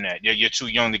to earn that. You're too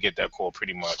young to get that call,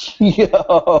 pretty much.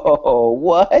 Yo,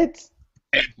 what?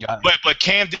 But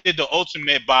Cam did the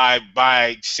ultimate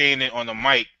by saying it on the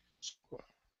mic.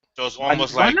 So it's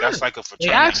almost like that's like a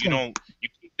fraternity. You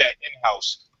keep that in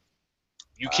house.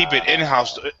 You keep it in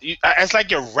house. It's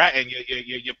like you're ratting,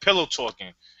 you're pillow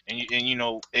talking, and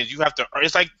you have to.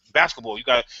 It's like basketball. You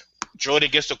got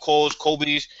Jordan gets the calls,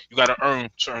 Kobe's. You got to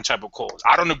earn certain type of calls.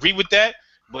 I don't agree with that,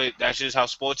 but that's just how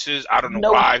sports is. I don't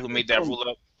know why who made that rule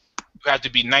up. You have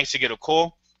to be nice to get a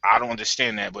call. I don't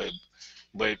understand that, but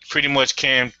pretty much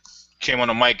Cam came on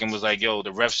the mic and was like, "Yo,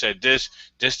 the ref said this,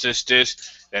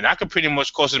 and I could pretty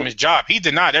much cost him his job." He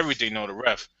denied everything, the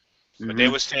ref. But they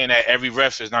were saying that every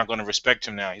ref is not going to respect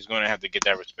him now. He's going to have to get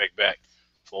that respect back.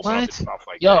 What?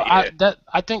 Like Yo, that.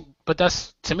 I think, but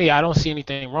that's, to me, I don't see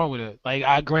anything wrong with it.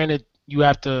 Like, granted, you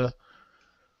have to,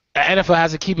 the NFL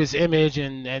has to keep its image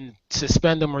and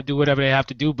suspend them or do whatever they have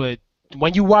to do. But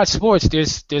when you watch sports,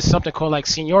 there's something called like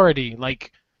seniority.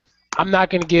 Like, I'm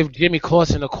not going to give Jimmy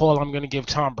Clausen a call. I'm going to give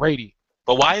Tom Brady.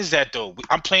 But why is that though?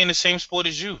 I'm playing the same sport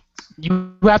as you.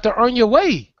 You have to earn your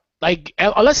way. Like,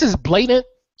 unless it's blatant.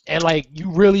 And like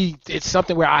it's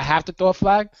something where I have to throw a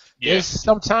flag. Yeah. There's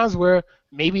sometimes where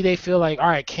maybe they feel like, all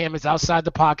right, Cam is outside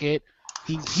the pocket.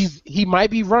 He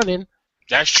might be running.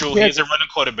 That's true. He's a running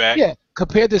quarterback. Yeah,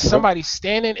 compared to somebody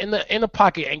standing in the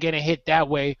pocket and getting hit that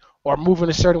way, or moving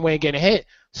a certain way and getting hit.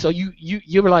 So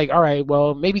you were like, all right,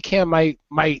 well maybe Cam might,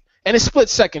 and it's split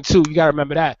second too. You gotta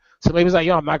remember that. So maybe it's like,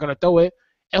 yo, I'm not gonna throw it.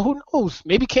 And who knows?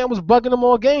 Maybe Cam was bugging him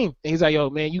all game. And he's like,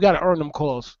 yo, man, you gotta earn them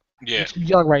calls. Yeah. You're too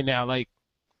young right now, like.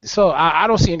 So I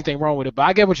don't see anything wrong with it, but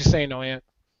I get what you're saying, though, Ant.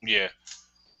 Yeah.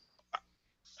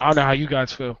 I don't know how you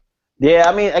guys feel. Yeah,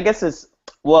 I mean, I guess it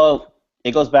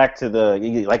goes back to the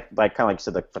like kind of like you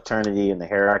said, the fraternity and the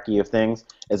hierarchy of things.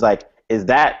 It's like, is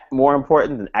that more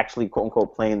important than actually quote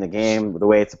unquote playing the game the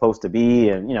way it's supposed to be,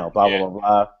 and blah blah blah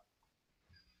blah.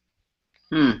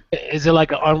 Is it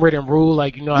like an unwritten rule?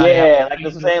 Like you know how Yeah, like that's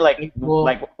what I'm saying. Like Well-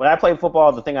 when I played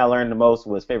football, the thing I learned the most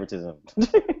was favoritism.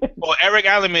 Well, Eric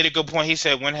Allen made a good point. He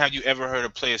said, "When have you ever heard a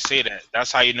player say that?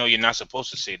 That's how you know you're not supposed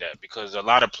to say that, because a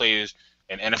lot of players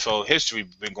in NFL history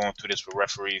have been going through this with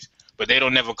referees, but they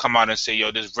don't never come out and say,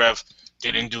 yo, this ref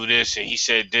didn't do this and he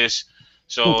said this."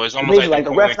 So it's almost like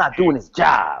the ref's not doing his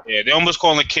job. Yeah, they almost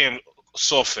calling Cam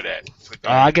soft for that.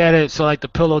 I get it. So like the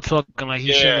pillow talking, like he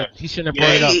Yeah. shouldn't have brought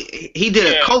it up. He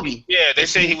did a Kobe. Yeah, they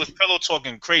say he was pillow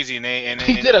talking crazy, and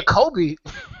He did a Kobe.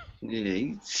 Yeah,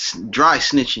 he's dry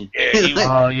snitching. Yeah, he was-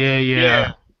 Oh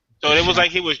yeah. So it was like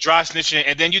he was dry snitching,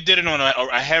 and then you did it on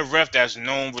a head ref that's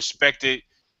known, respected.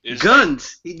 It's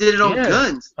Guns. He did it on Yeah.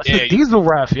 guns. That's Yeah, a Diesel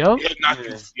ref, yo. He'll knock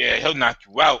you. Yeah, he'll knock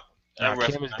you out. Nah, That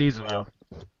ref Cam is knock you Diesel, out.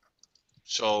 yo.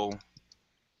 So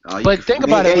Oh, you But can- think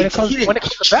about it when it he comes didn't-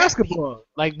 to basketball.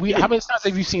 Like how many times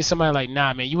have you seen somebody like,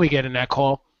 nah, man, you ain't getting that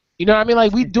call? You know what I mean?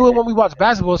 Like we do it when we watch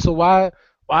basketball, so why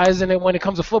isn't it when it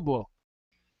comes to football?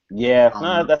 Yeah,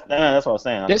 that's what I was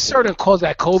saying. There's certain calls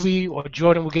that Kobe or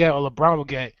Jordan will get or LeBron will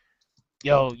get.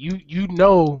 Yo, you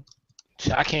know,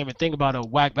 I can't even think about a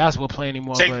whack basketball play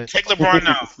anymore. But take LeBron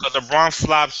now, because LeBron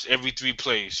flops every 3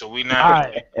 plays, so we not. all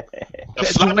right, The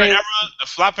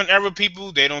flopping era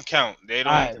people, they don't count. They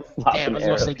don't. all right. Damn, I was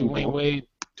gonna say Dwayne Wade.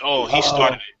 Oh, he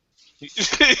started it.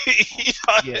 He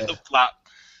started Yeah. the flop.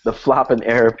 The flopping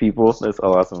era people. That's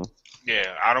awesome.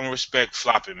 Yeah, I don't respect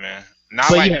flopping, man. Not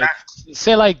But like yeah, that.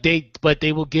 say like they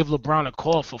will give LeBron a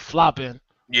call for flopping,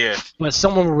 Yeah. but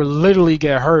someone will literally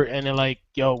get hurt, and they're like,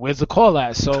 yo, where's the call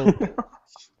at? So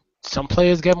some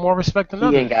players get more respect than He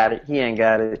others. ain't got it. He ain't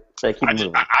got it. Like, keep I it just,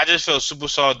 moving. I just feel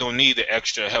superstars don't need the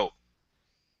extra help.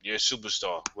 You're a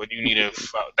superstar. What do you need a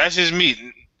foul? That's just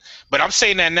me. But I'm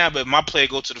saying that now, but if my player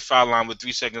go to the foul line with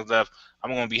 3 seconds left,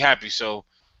 I'm going to be happy. So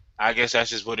I guess that's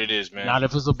just what it is, man. Not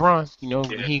if it's LeBron. You know,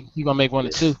 Yeah. he gonna make 1 or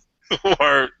 2.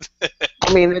 Word.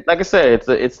 I mean, like I said,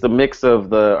 it's the mix of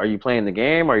the. Are you playing the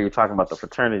game, or are you talking about the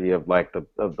fraternity of like the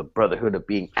brotherhood of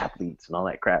being athletes and all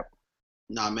that crap?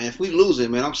 Nah, man, if we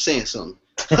losing, man, I'm saying something.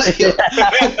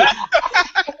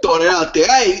 Throwing it out there.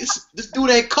 Hey, this dude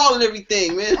ain't calling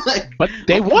everything, man. Like, But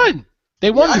they won.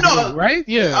 They won Yeah, I the know. game, right?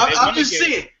 Yeah. I'm just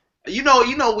saying. You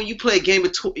know, when you play a game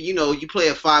of, you play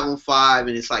a 5-on-5 and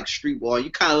it's like street ball. You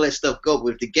kind of let stuff go.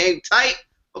 But if the game tight,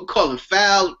 I'm calling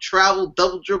foul, travel,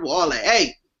 double dribble, all that.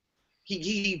 Hey,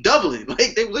 he doubling.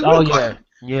 Like they Oh were yeah. calling.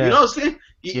 Yeah. You know what I'm saying?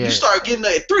 Yeah. You start getting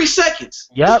that 3 seconds.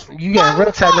 Yep. You getting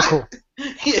real technical.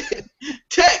 Yeah,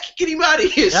 Tech, get him out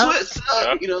of here, Yeah. Swiss.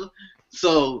 You know,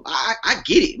 so I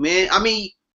get it, man. I mean,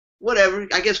 whatever.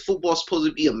 I guess football's supposed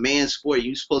to be a man sport.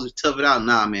 You supposed to tough it out.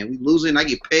 Nah, man, we losing. I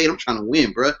get paid. I'm trying to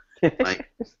win, bro.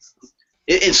 Like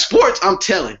in sports, I'm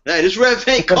telling. Hey, this ref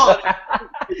ain't calling.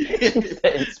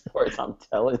 In sports, I'm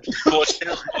telling you.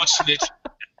 Fortunate.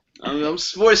 I'm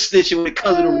sports snitching when it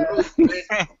comes to the rules,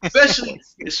 man. Especially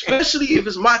if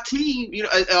it's my team.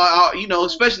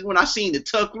 Especially when I seen the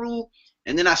tuck rule,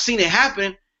 and then I seen it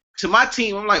happen to my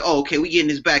team. I'm like, oh, okay, we getting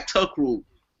this back tuck rule.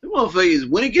 The motherfuckers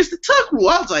went against the tuck rule.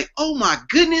 I was like, oh my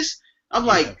goodness. I'm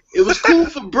like, it was cool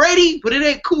for Brady, but it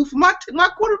ain't cool for my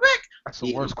quarterback. That's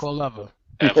the worst call ever.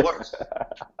 Worse.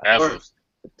 Ever.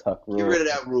 Tuck Get rule. rid of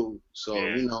that rule. So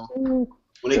Yeah.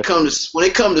 when it comes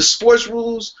to sports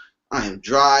rules, I am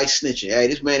dry snitching. Hey,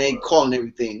 this man ain't calling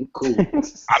everything. Cool.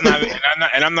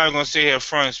 I'm not gonna sit here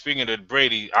front. Speaking of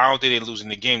Brady, I don't think they're losing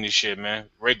the game this year, man.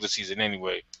 Regular season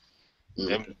anyway.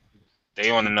 They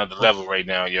on another level right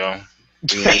now, yo.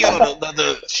 They on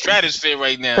another stratosphere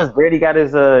right now. Because Brady got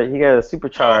his he got a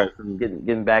supercharge from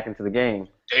getting back into the game.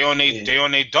 They on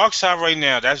their dark side right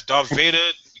now. That's Darth Vader.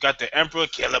 You got the Emperor.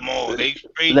 Kill them all. They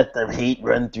straight. Let the hate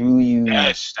run through you.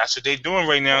 Yes, that's what they doing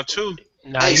right now too.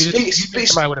 Nah, Hey, you need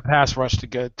somebody with a pass rush to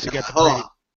get the Hold Brady. on.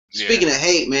 Speaking of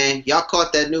hate, man, y'all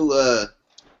caught that new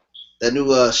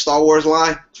Star Wars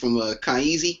line from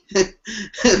Kaizi?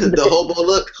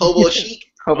 The hobo chic.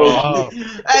 Oh.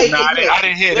 Hey, Nah, I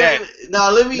didn't hear that.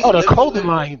 Let me. Oh, the let me- Colton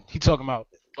line he talking about.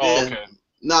 Oh, Yeah. okay.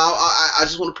 No, I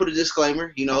just want to put a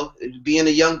disclaimer. You know, being a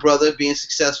young brother, being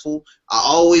successful, I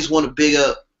always want to big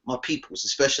up my peoples,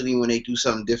 especially when they do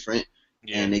something different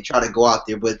Yeah. and they try to go out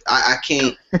there. But I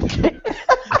can't.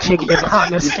 I can't get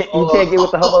behind this. You can't get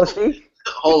with the hobo chic.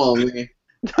 Hold on, man.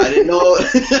 I didn't know.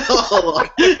 Hold on.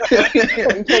 You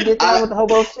can't get down with the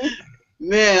hobo chic.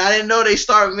 Man, I didn't know they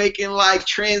started making like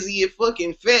transient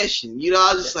fucking fashion. You know,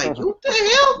 I was just like, what the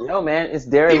hell? Yo, man, it's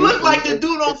Dairy He Leak. looked like the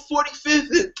dude on 45th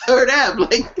and 3rd Ave.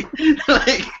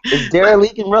 Like, It's Dairy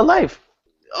Leak in real life.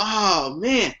 oh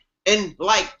man. And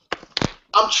like,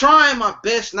 I'm trying my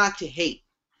best not to hate,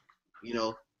 you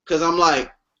know, because I'm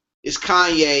like, it's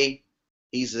Kanye.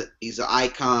 He's an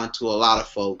icon to a lot of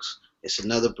folks. It's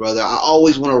another brother. I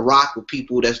always want to rock with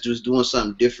people that's just doing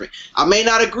something different. I may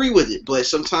not agree with it, but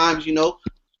sometimes, you know,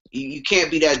 you can't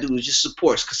be that dude who just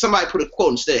supports. Because somebody put a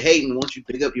quote instead of hating, won't you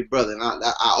pick up your brother? And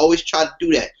I always try to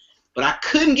do that. But I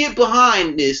couldn't get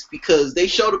behind this because they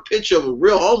showed a picture of a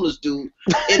real homeless dude,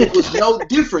 and it was no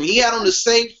different. He had on the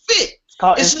same fit. It's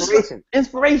called inspiration.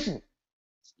 Inspiration.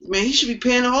 Man, he should be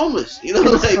paying the homeless. You know,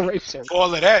 like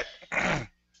all of that.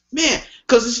 Man,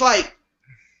 because it's like,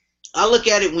 I look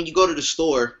at it when you go to the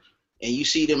store and you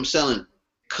see them selling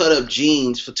cut-up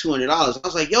jeans for $200. I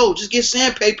was like, yo, just get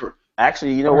sandpaper.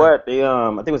 Actually, you know what? They I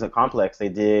think it was a Complex. They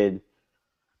did,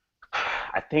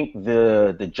 I think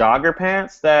the jogger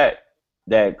pants that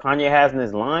Kanye has in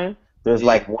his line. There's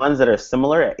like ones that are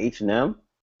similar at H&M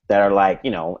that are like,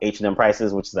 you know, H&M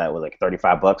prices, which is that was like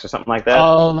 $35 or something like that.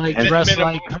 Oh, like dressed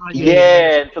like Kanye.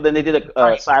 Yeah. So then they did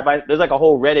a side by. There's like a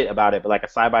whole Reddit about it, but like a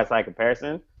side by side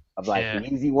comparison of like the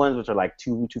Yeezy ones, which are like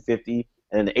 $250, and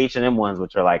then the H&M ones,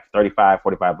 which are like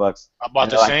 $35-$45. About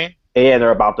the same. Yeah,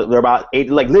 they're about 80,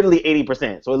 like literally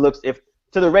 80%. So it looks, if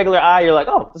to the regular eye you're like,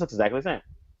 oh, this looks exactly the same.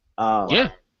 I'm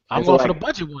going for the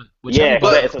budget one. But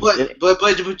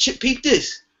peep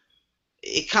this.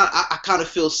 I kind of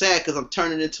feel sad because I'm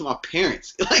turning into my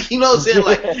parents. Like, you know what I'm saying?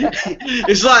 Like,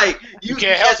 it's like you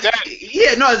can't help that.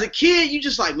 Yeah, no. As a kid, you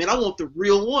just like, man, I want the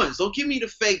real ones. Don't give me the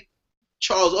fake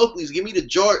Charles Oakleys. Give me the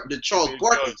Charles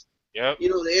Barkleys. Yep. You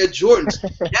know, the Air Jordans.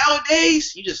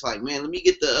 Nowadays, you just like, man, let me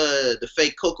get the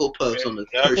fake Cocoa Puffs on the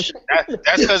first shirt.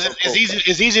 That's because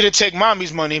it's easy to take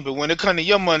mommy's money, but when it comes to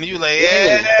your money, you like,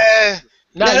 yeah.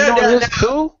 Nah, you know what it is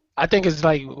too? I think it's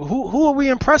like, who are we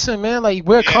impressing, man? Like,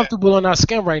 we're comfortable in our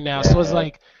skin right now, so it's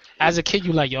like, as a kid,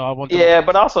 you like, yo, I want.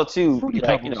 But also too,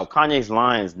 like, you know, Kanye's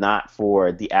line is not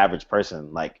for the average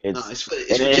person. Like,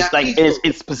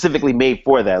 it's specifically made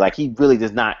for that. Like, he really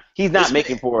does not. He's not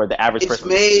making for the average person.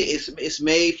 It's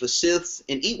made for Siths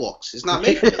and Ewoks. It's not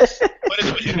made for us.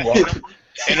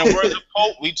 In the words of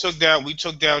Pope, we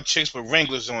took down chicks with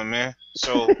Wranglers on, man.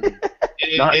 So.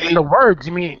 In the words,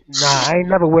 you mean? Nah, I ain't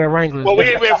never wear Wranglers. Well, we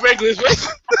ain't wear Wranglers.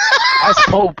 That's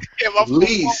Pope.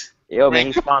 Lee's. Yo, man,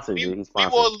 he sponsored you. He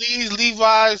sponsored. We wore Lee's,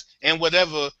 Levi's, and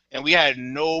whatever, and we had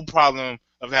no problem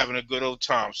of having a good old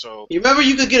time. So you remember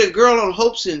you could get a girl on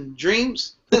hopes and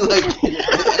dreams, like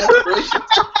aspirations.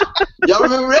 Y'all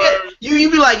remember that? You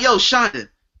be like, yo, Shonda,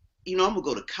 you know, I'm gonna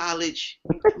go to college,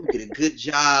 I'm gonna get a good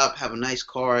job, have a nice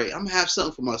car, I'm gonna have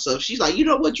something for myself. She's like, you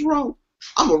know what, Jerome?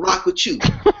 I'm gonna rock with you.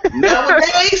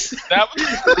 Nowadays,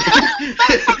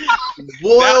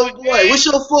 boy, what's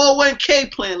your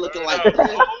 401k plan looking like,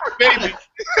 baby?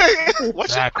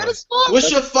 What's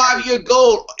your 5-year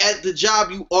goal at the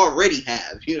job you already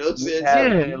have? You know what I'm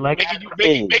saying? Yeah, like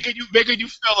making you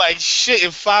feel like shit in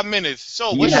 5 minutes.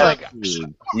 So what's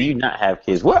do you not have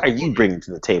kids? What are you bringing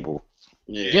to the table?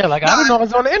 Yeah, like I don't know. I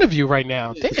was on the interview right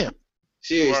now. Damn.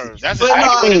 Seriously. I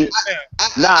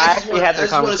actually had that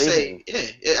conversation.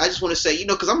 I just want to say, you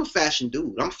know, because I'm a fashion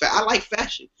dude. I like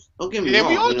fashion. Don't get me wrong.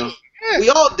 We all you know? do. Yeah. We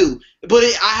all do. But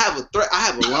I have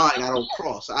a line I don't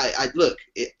cross.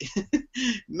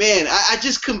 Man, I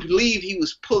just couldn't believe he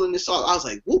was pulling this off. I was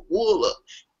like, look,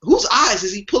 whose eyes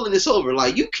is he pulling this over?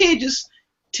 Like, you can't just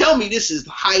tell me this is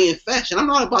high-end fashion. I'm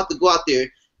not about to go out there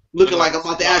looking like I'm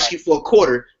about to ask you for a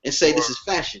quarter and say this is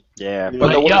fashion. Yeah, you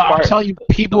but like, I'm telling you,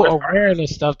 people are wearing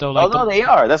this stuff though. Like, they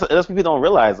are. That's what people don't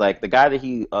realize. Like the guy that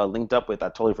he linked up with, I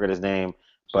totally forget his name,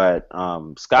 but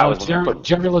Scott was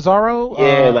Jerry Lazaro.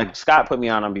 Yeah, like Scott put me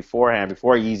on him beforehand,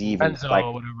 before Yeezy even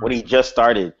when he just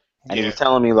started, and he was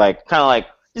telling me like kind of like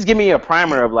just give me a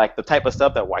primer of like the type of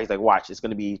stuff that he's like, watch, it's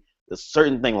gonna be a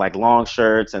certain thing like long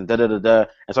shirts and da-da-da-da.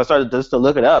 And so I started just to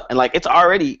look it up. And like it's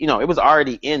already, you know, it was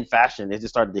already in fashion. It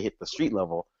just started to hit the street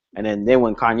level. And then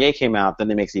when Kanye came out, then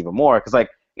it makes it even more. Because like,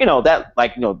 you know, that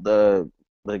like, you know,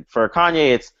 for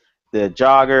Kanye, it's the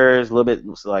joggers, a little bit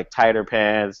like tighter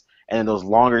pants, and then those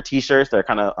longer T-shirts that are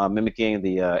kind of mimicking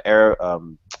the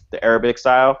Arabic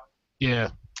style. Yeah.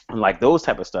 And like those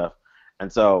type of stuff.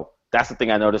 And so that's the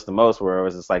thing I noticed the most, where it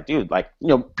was just like, dude, like, you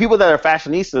know, people that are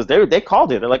fashionistas, they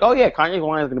called it. They're like, oh yeah, Kanye's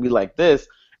line is gonna be like this,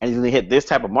 and he's gonna hit this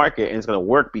type of market, and it's gonna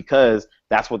work because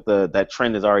that's what that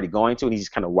trend is already going to, and he's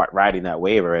just kind of riding that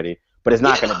wave already. But it's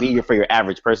not gonna be for your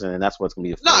average person, and that's what's gonna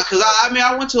be. No, because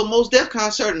I went to a Mos Def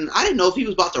concert, and I didn't know if he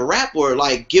was about to rap or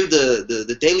like give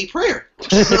the daily prayer.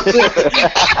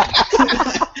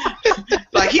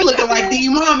 Like he looking like the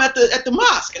imam at the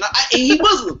mosque, and he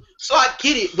Muslim, so I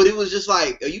get it. But it was just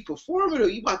like, are you performing, or are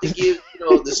you about to give, you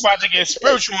know, the about to get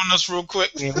spiritual on us real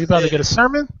quick? Yeah, we about to get a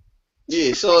sermon.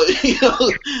 Yeah, so you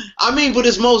know, I mean, but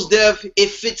it's Mos Def. It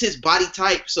fits his body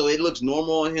type, so it looks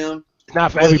normal on him.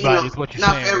 Not for But, everybody is what you're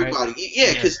not saying, for right? everybody.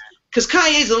 Yeah, because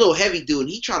Kanye's a little heavy dude, and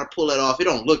he try to pull that off. It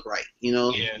don't look right,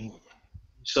 Yeah.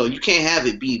 So you can't have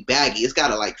it be baggy. It's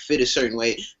gotta like fit a certain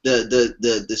way.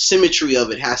 The symmetry of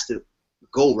it has to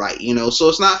go right, So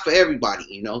it's not for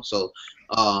everybody, So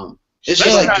it's just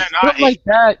Yeah, like stuff like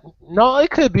that. No,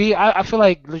 it could be. I feel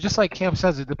like just like Cam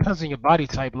says, it depends on your body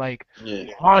type. Like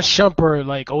Ron Shumpert,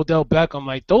 like Odell Beckham,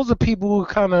 like those are people who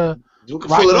kind of you can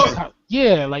pull it off.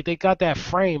 Yeah, like they got that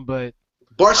frame, but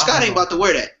Bart Scott ain't about to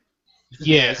wear that.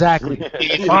 yeah, exactly.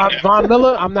 Von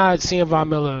Miller, I'm not seeing Von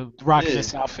Miller rocking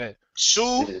this outfit.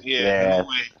 Shoe? Yeah. No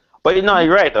way. But you're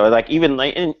right though. Like even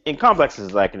like in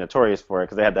complexes, like notorious for it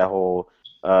because they had that whole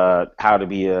how to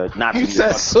be a not to You be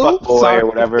said a soup? fuck boy Sorry.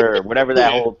 or whatever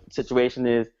that whole situation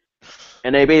is.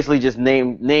 And they basically just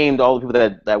named all the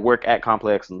people that work at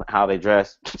Complex and how they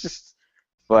dress.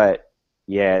 But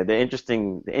yeah, the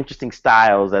interesting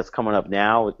styles that's coming up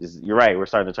now is you're right. We're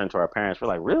starting to turn to our parents. We're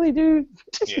like, really, dude?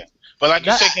 Yeah. But like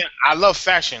you said, Ken, I love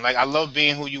fashion. Like I love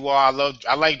being who you are.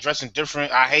 I like dressing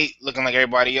different. I hate looking like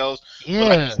everybody else. Yeah. But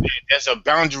like you said, there's a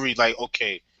boundary. Like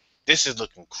okay, this is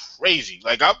looking crazy.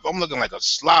 Like I'm looking like a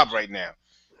slob right now.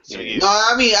 So, yeah. No,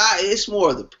 I mean it's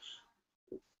more of the.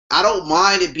 I don't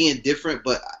mind it being different,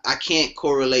 but I can't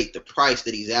correlate the price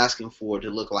that he's asking for to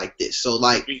look like this. So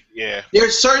like,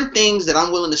 there's certain things that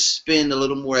I'm willing to spend a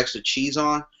little more extra cheese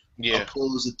on.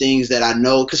 Opposed to things that I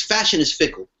know, because fashion is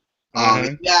fickle.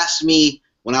 If you ask me,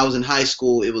 when I was in high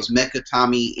school, it was Mecca,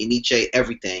 Tommy, Iniche,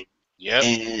 everything. Yep.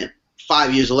 And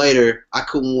 5 years later, I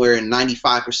couldn't wear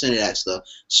 95% of that stuff.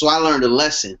 So I learned a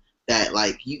lesson that,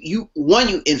 like, you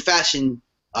in fashion,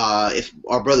 if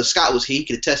our brother Scott was here, he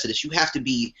could attest to this. You have to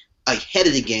be ahead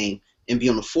of the game and be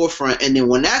on the forefront. And then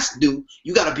when that's due,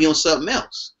 you got to be on something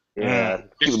else. Yeah.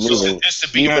 Just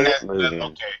to be on that.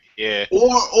 Okay. Yeah.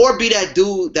 Or be that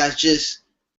dude that's just,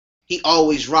 he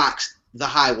always rocks the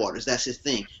high waters. That's his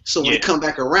thing. So when it come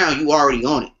back around, you already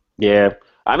on it. Yeah.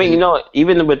 I mean,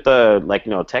 even with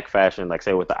the tech fashion, like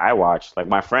say with the iWatch, like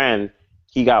my friend,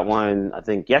 he got one I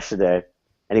think yesterday,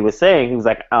 and he was saying he was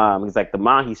like the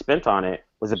amount he spent on it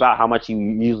was about how much he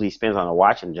usually spends on a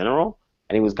watch in general,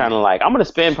 and he was kind of like, I'm gonna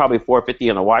spend probably $450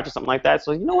 on a watch or something like that.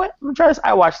 So you know what, I'm gonna try this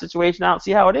iWatch situation out,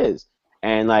 see how it is.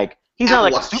 And like he's not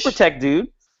like a super tech dude,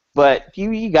 but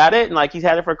he got it and like he's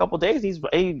had it for a couple of days.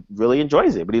 He really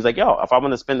enjoys it. But he's like, yo, if I'm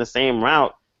gonna spend the same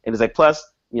route, and it's like plus.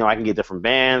 I can get different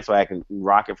bands, so I can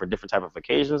rock it for different type of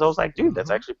occasions. I was like, dude, that's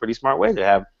actually a pretty smart way to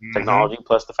have technology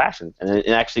plus the fashion, and it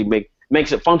actually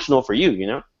makes it functional for you,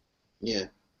 Yeah.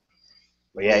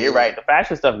 But yeah, you're right. The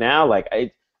fashion stuff now,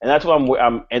 and that's what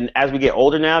I'm. And as we get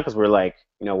older now, because we're like,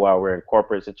 while we're in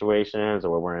corporate situations,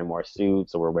 or we're wearing more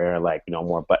suits, or we're wearing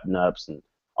more button ups and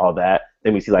all that,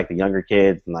 then we see like the younger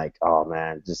kids, and like, oh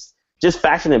man, just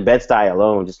fashion and bed style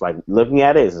alone, just like looking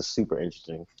at it is super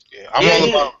interesting. Yeah, I'm all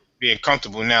about being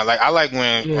comfortable now. Like I like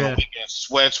when I'm wearing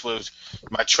sweats with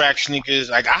my track sneakers.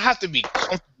 Like I have to be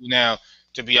comfortable now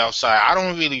to be outside. I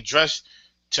don't really dress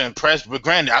to impress, but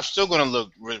granted, I'm still gonna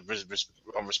look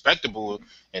respectable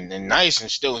and nice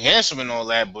and still handsome and all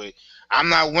that. But I'm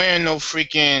not wearing no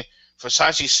freaking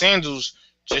Versace sandals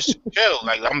just to chill.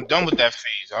 Like I'm done with that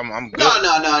phase. I'm good. No.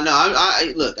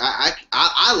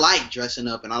 I like dressing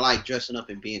up, and I like dressing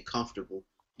up and being comfortable.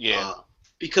 Yeah.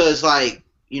 Because like.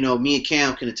 Me and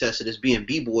Cam can attest to this. Being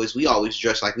b-boys, we always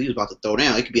dress like we was about to throw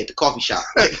down. It could be at the coffee shop.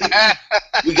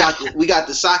 we got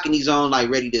the Sauconys on, like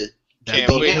ready to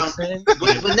go down.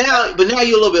 But now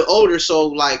you're a little bit older, so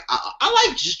like I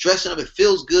like just dressing up. It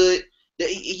feels good.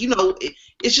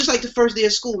 It's just like the first day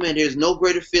of school, man. There's no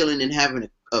greater feeling than having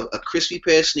a crispy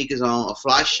pair of sneakers on, a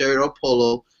fly shirt or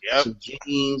polo, some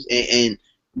jeans, and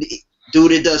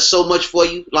dude, it does so much for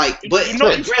you. Like, but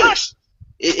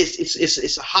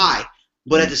it's a high.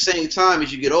 But at the same time,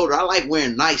 as you get older, I like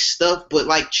wearing nice stuff, but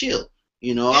like chill. I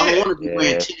don't want to be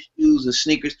wearing tennis shoes and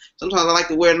sneakers. Sometimes I like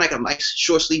to wear like a nice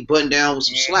short sleeve button down with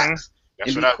some slacks.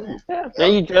 That's what cool. Yeah,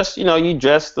 you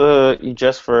dress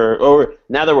for, or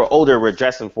now that we're older, we're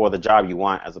dressing for the job you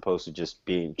want as opposed to just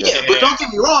being. But don't get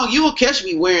me wrong, you will catch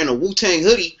me wearing a Wu-Tang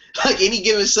hoodie like any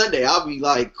given Sunday. I'll be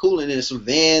like cooling in some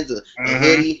Vans, a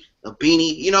hoodie, a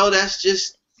beanie.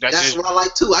 That's what I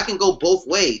like too. I can go both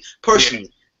ways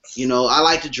personally. I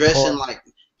like to dress in like,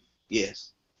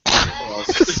 yes.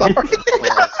 Sorry.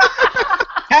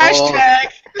 Hashtag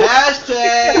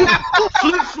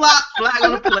flip flop flag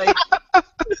on the play.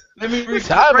 Let me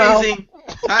rephrasing.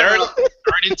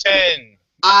 30-10.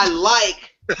 I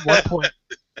like 1 point.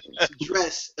 to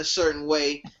dress a certain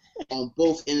way on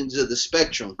both ends of the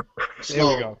spectrum. There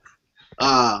we go.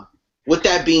 With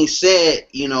that being said,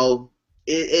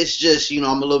 it's just I'm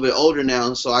a little bit older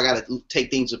now, so I got to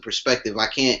take things in perspective. I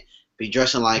can't be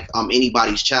dressing like I'm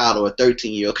anybody's child or a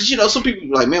 13-year-old. Because, you know, some people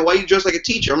be like, man, why you dress like a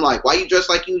teacher? I'm like, why you dress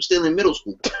like you still in middle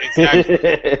school? Exactly.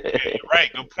 Yeah,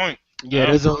 right. Good point.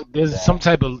 Yeah, there's some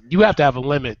type of, you have to have a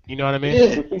limit. You know what I mean?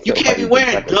 Yeah. You can't be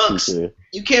wearing dunks.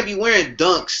 You can't be wearing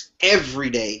dunks every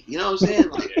day. You know what I'm saying?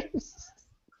 Like,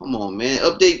 come on, man.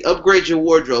 Upgrade your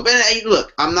wardrobe. And hey,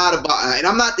 look, I'm not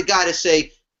the guy to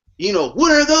say, you know,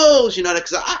 what are those? You know,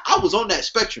 because I was on that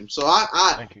spectrum, so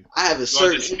I have a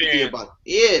certain empathy about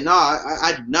it. Yeah, no,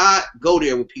 I do not go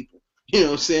there with people. You know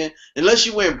what I'm saying? Unless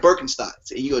you're wearing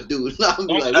Birkenstocks and you're a dude. Like, as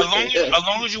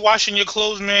long as you washing your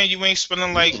clothes, man, you ain't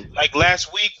spending like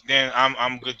last week, then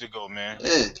I'm good to go, man.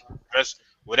 Yeah.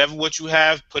 Whatever what you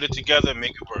have, put it together,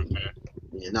 make it work, man.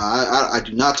 Yeah, no, I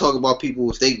do not talk about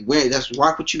people if they wear. That's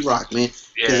rock what you rock, man.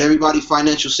 Because everybody's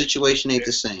financial situation ain't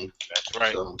the same. That's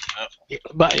right. So.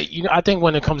 But you know, I think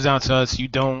when it comes down to us, you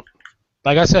don't,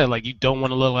 like I said, like you don't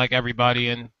want to look like everybody,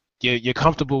 and you're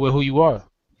comfortable with who you are.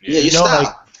 Yeah, you know, style.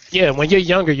 like, yeah, when you're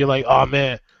younger, you're like, oh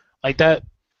man, like that.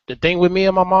 The thing with me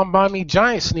and my mom buying me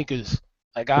Giant sneakers.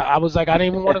 Like I was like, I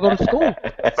didn't even want to go to school.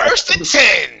 First and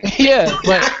 10. Yeah,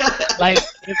 but like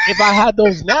if I had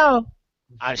those now,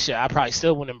 I probably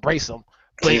still wouldn't embrace them.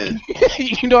 But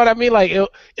you know what I mean? Like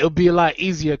it'll be a lot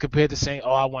easier compared to saying,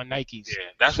 "Oh, I want Nikes." Yeah,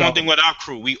 that's one thing with our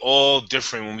crew. We all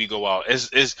different when we go out.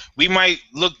 Is we might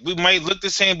look the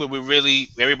same, but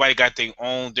everybody got their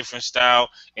own different style,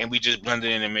 and we just blend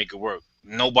it in and make it work.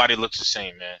 Nobody looks the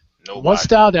same, man. Nobody. One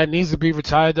style that needs to be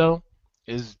retired though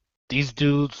is these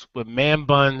dudes with man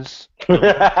buns.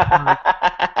 Yeah.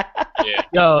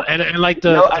 Yo, and like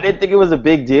the. No, I didn't think it was a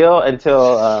big deal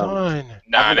until.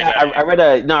 I read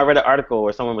an article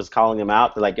where someone was calling him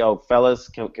out. They're like, "Yo, fellas,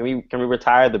 can we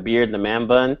retire the beard and the man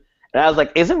bun?" And I was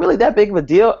like, "Is it really that big of a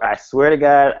deal?" I swear to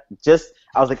God,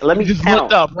 I was like, "Let me just count."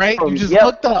 Looked up, right? You just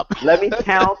looked up. Let me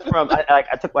count from. I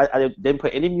didn't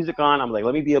put any music on. I'm like,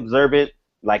 let me be observant.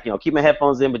 Like, you know, keep my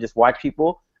headphones in, but just watch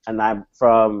people. And I'm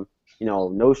from, you know,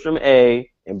 Nostrum A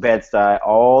in Bed-Stuy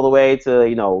all the way to,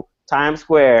 you know, Times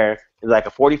Square. It's like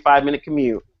a 45-minute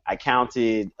commute. I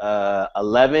counted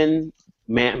 11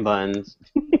 man buns.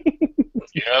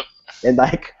 Yep. And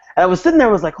like, I was sitting there,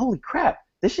 I was like, holy crap,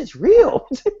 this shit's real.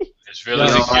 It's really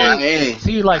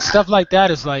See, like stuff like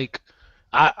that is like,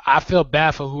 I feel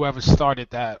bad for whoever started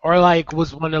that, or like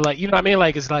was one of, like, you know what I mean?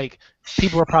 Like it's like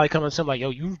people are probably coming to him like, yo,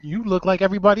 you look like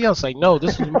everybody else. Like, no,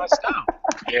 this is my style.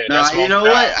 Yeah, no, you know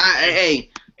what?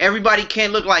 Hey, everybody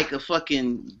can't look like a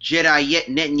fucking Jedi yet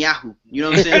Netanyahu. You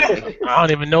know what I'm saying? I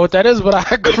don't even know what that is, but I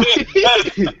agree.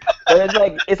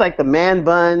 But it's like the man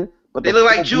bun. But they look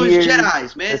like Jewish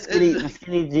Jedis, man. The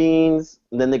skinny jeans.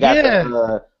 And then they got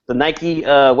the Nike,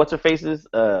 what's her faces?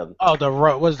 The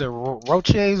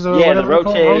Roches or yeah, whatever. The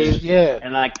Roches. Yeah.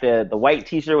 And like the white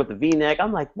T-shirt with the V-neck.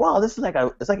 I'm like, wow, this is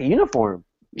it's like a uniform.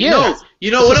 Yeah.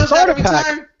 You know what else got to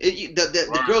retire?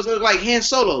 The girls look like Han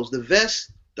Solos. The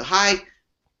vest, the high,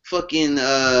 fucking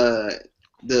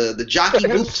the jockey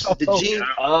boots, the jeans.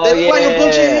 Oh, they look like a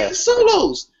bunch of Han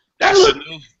Solos.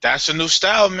 That's a new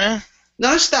style, man.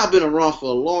 Now, that style been around for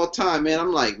a long time, man.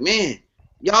 I'm like, man,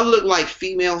 y'all look like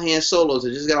female Han Solos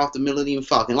that just got off the Millennium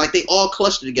Falcon. Like they all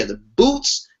clustered together.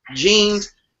 Boots,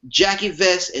 jeans, jacket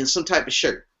vest, and some type of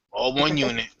shirt. All one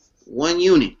unit. One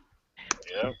unit.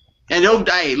 Yeah. And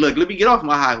hey, look, let me get off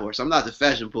my high horse. I'm not the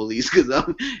fashion police because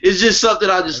it's just something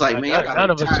I just like, man. None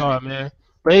of us are, man.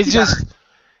 But it's just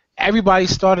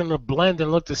everybody's starting to blend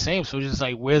and look the same. So it's just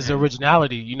like, where's the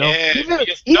originality? You know,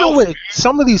 even with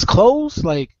some of these clothes,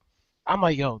 like I'm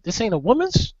like, yo, this ain't a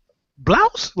woman's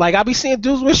blouse. Like I be seeing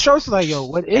dudes with shirts, like, yo,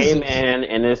 what is it? Hey man,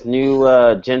 and this new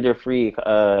gender-free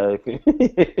society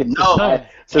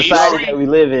that we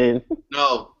live in.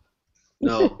 No.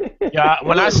 Yeah,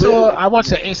 when I went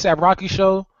to ASAP Rocky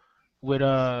show with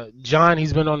John.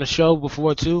 He's been on the show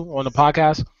before too, on the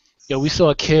podcast. Yo, we saw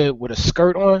a kid with a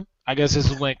skirt on. I guess this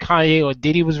is when Kanye or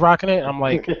Diddy was rocking it. I'm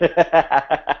like,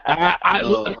 I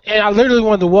literally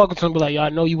wanted to walk up to him and be like, yo, I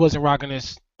know you wasn't rocking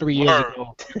this 3 years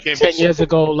ago, 10 years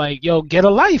ago. Like, yo, get a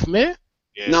life, man.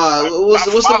 Yeah. No, what's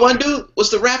the one dude?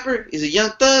 What's the rapper? Is it Young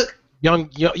Thug? Young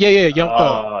Thug.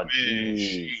 Oh,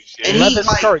 jeez. And leather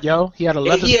skirt, yo. He had a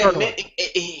leather skirt on.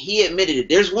 He admitted it.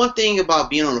 There's one thing about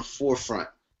being on the forefront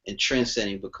and trend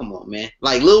setting, but come on, man.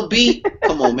 Like Lil B,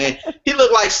 come on, man. He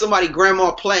looked like somebody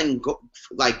grandma planting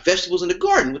like vegetables in the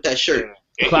garden with that shirt.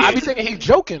 But I be thinking he's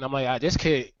joking. I'm like, this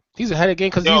kid, he's ahead of the game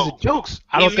because these are jokes.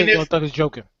 I don't think Young Thug is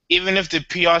joking. Even if the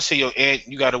PR say, yo, Ed,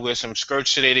 you got to wear some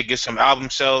skirts today to get some album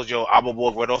sales, yo, I will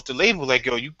walk right off the label. Like,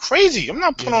 yo, you crazy. I'm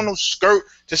not putting on no skirt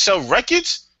to sell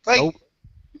records. Like, you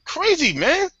crazy,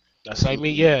 man. That's like me,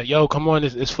 yeah. Yo, come on,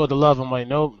 it's for the love. I'm like,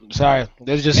 nope, sorry.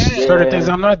 There's just Yeah. certain things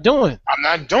I'm not doing. I'm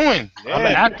not doing. Yeah. I'm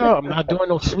an actor. I'm not doing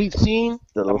no sweet scene. I'm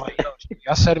So, like, yo,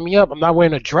 y'all setting me up. I'm not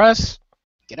wearing a dress.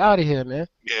 Get out of here, man.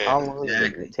 Yeah. how long does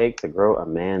it take to grow a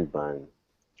man bun?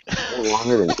 No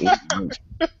longer than 8 weeks.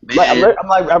 Man,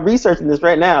 I'm researching this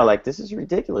right now. Like, this is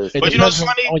ridiculous. It But you know depends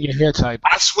what's funny? on your hair type.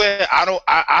 I swear,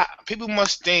 I people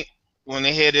must think when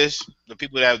they hear this, the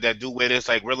people that do wear this,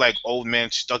 like we're like old men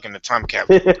stuck in the time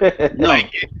capsule. no.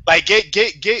 Like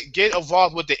get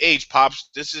involved with the age, pops.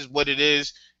 This is what it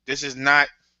is. This is not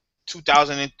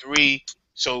 2003.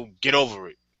 So get over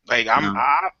it. Like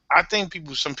I think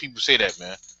some people say that,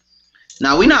 man.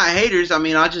 Now we not haters. I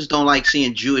mean, I just don't like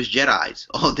seeing Jewish Jedi's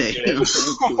all day. You know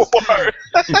what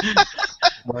I'm saying?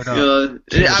 Word up.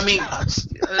 I mean,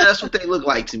 that's what they look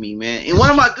like to me, man. And one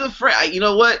of my good friends, you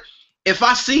know what? If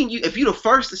I seen you, if you the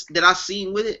first that I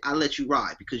seen with it, I let you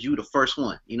ride because you the first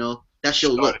one. You know, that's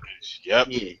your look. Yep.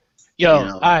 Yeah. Yo, You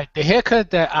know. all right, the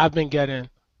haircut that I've been getting,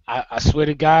 I swear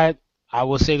to God, I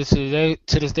will say this to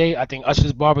this day. I think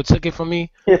Usher's barber took it from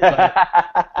me.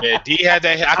 Yeah, D had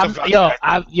that. I can vouch for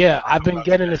that. I've been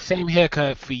getting the same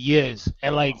haircut for years,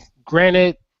 and like,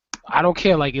 granted, I don't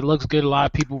care. Like, it looks good. A lot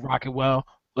of people rock it well,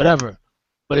 whatever.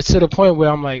 But it's to the point where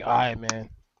I'm like, all right, man.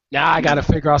 Now I gotta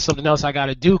figure out something else I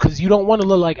gotta do because you don't want to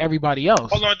look like everybody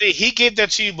else. Hold on, D. He gave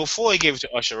that to you before he gave it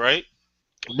to Usher, right?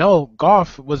 No,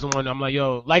 Golf was the one. I'm like,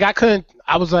 yo, like I couldn't.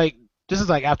 I was like, this is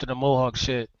like after the Mohawk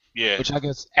shit, Yeah. which I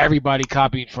guess everybody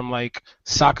copied from like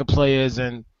soccer players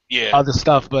and Yeah. other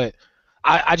stuff. But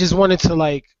I just wanted to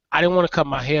like, I didn't want to cut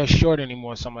my hair short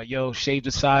anymore. So I'm like, yo, shave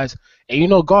the size. And you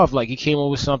know, Golf, like he came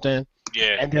up with something,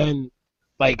 Yeah. and then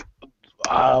like,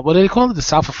 what do they call it? The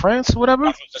South of France or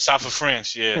whatever. The South of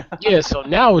France, yeah. Yeah. So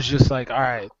now it's just like, all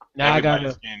right, now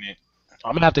Everybody's in it.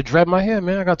 I'm gonna have to dread my hair,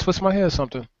 man. I gotta twist my hair or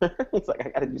something. It's like, I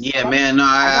gotta do Yeah, something. man. No,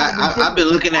 I've been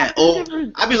looking at old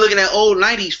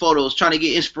 '90s photos, trying to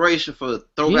get inspiration for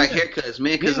throwback Yeah. haircuts,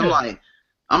 man. Because Yeah.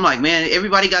 I'm like, man,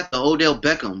 everybody got the Odell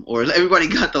Beckham, or everybody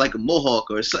got the like a mohawk,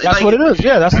 or something. That's like, what it is.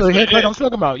 Yeah, that's the what it haircut is. I'm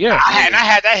talking about. Yeah. I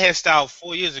had that hairstyle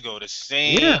 4 years ago. The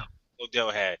same Yeah.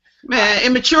 Odell had. Man,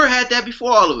 Immature had that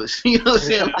before all of us. You know what I'm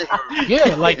saying? Like,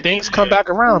 Yeah, like things come back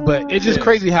around, but it's just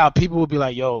crazy how people will be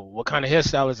like, "Yo, what kind of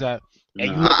hairstyle is that?" And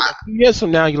you look at 2 years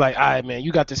from now, you're like, "All right, man,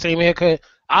 you got the same haircut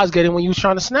I was getting when you was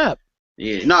trying to snap."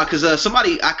 yeah, no, because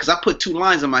I put 2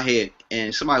 lines on my head,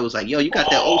 and somebody was like, "Yo, you got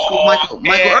that old school Michael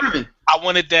yeah. Irvin." I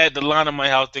wanted the line of my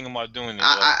house thinking about doing it.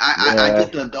 I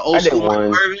did the old I did school Michael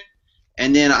one. Irvin,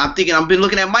 and then I'm thinking I've been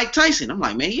looking at Mike Tyson. I'm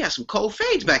like, man, he had some cold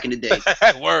fades back in the day.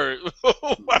 Word.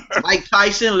 Mike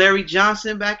Tyson, Larry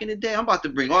Johnson back in the day. I'm about to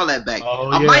bring all that back. Oh,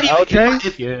 I yeah, might even,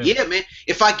 LJ? yeah, man.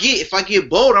 If I get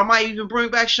bold, I might even bring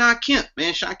back Sean Kemp.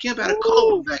 Man, Sean Kemp had a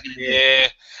cold one back in the day. Yeah.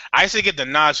 I used to get the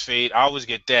Nas fade. I always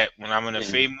get that when I'm in a Yeah.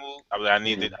 fade mood. I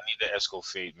need the Esco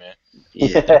fade, man. Yeah,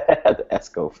 The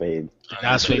Esco fade.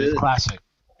 That's what it is. classic.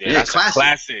 Yeah, Yeah, that's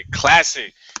a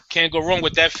classic. Can't go wrong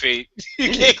with that fade.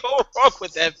 You can't go wrong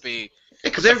with that fade.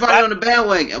 because everybody on the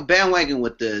bandwagon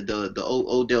with the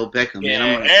Odell Beckham. Yeah, Man,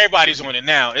 I'm like, everybody's on it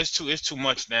now. It's too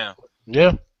much now.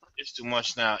 Yeah. It's too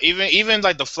much now. Even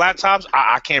like the flat tops,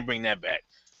 I can't bring that back.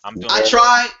 I'm doing. I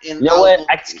tried, and You know what?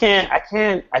 I can't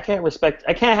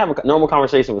have a normal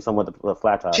conversation with someone with a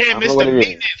flat top. I Can't don't miss know the what it is.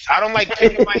 maintenance. I don't like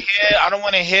picking my hair. I don't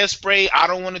want to hairspray. I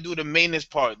don't want to do the maintenance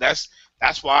part. That's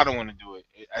why I don't want to do it.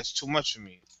 That's too much for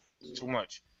me. It's too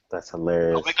much. That's I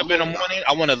hilarious. wake up in the morning.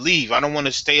 I want to leave. I don't want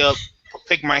to stay up,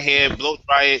 pick my hair, blow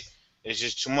dry it. It's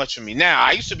just too much for me. Now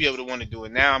I used to be able to want to do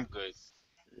it. Now I'm good.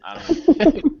 I don't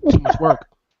know. Too much work.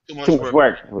 Too much Too much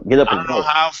work. work. Get up I and don't know go.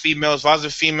 how females. If I was a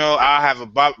female, I'll have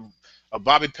a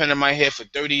bobby pin in my hair for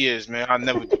 30 years, man. I'll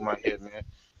never do my hair, man.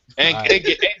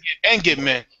 And get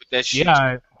men with that shit.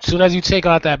 Yeah. As soon as you take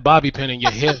out that bobby pin and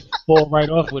your hair fall right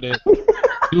off with it,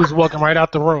 you was walking right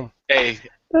out the room. Hey,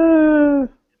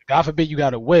 God forbid you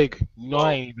got a wig. You know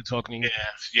I ain't even talking to you.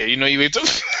 yeah, you know you ain't.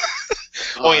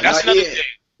 Oh wait, that's not another yet. thing.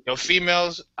 Yo,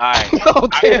 females, I Oh,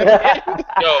 damn.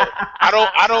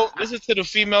 I don't listen to the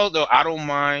females though. I don't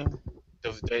mind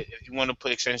if you want to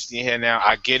put extensions in your hair now.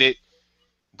 I get it,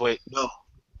 but No.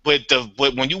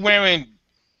 but when you wearing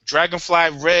Dragonfly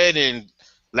red and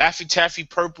Laffy Taffy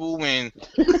purple and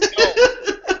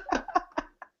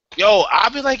yo, I'll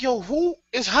be like, yo, who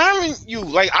is hiring you?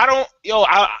 Like,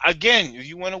 again, if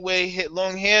you want to wear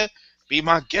long hair, be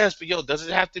my guest. But yo, does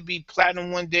it have to be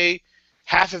platinum one day?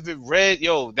 Half of it red?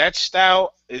 Yo, that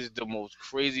style is the most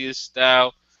craziest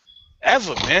style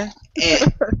ever, man.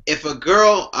 And if a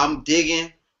girl I'm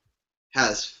digging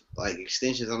has like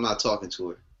extensions, I'm not talking to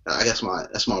her. I guess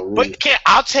that's my rule. But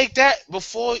I'll take that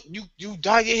before you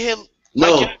dye your hair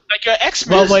No. Like your Well,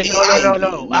 X-Men. wait,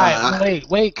 no. Nah,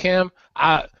 Wait, Cam.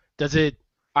 Does it?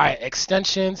 All right,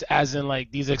 extensions, as in like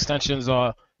these extensions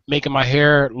are making my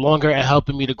hair longer and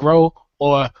helping me to grow,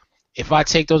 or if I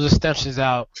take those extensions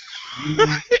out, You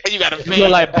got to you look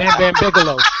like Bam Bam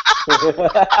Bigelow.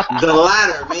 the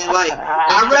latter, man. Like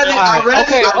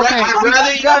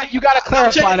You gotta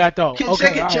clarify that though. Okay, all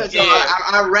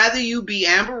right. I'd rather you be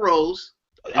Amber Rose.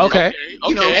 Okay.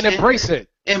 You know, And embrace it.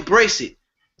 Embrace it.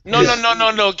 No,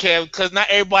 Kev, because not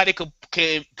everybody could.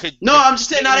 No, I'm just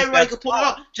saying not everybody can pull it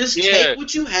off. Just Yeah. take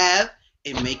what you have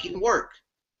and make it work.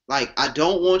 Like, I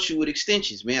don't want you with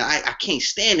extensions, man. I can't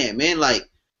stand that, man. Like,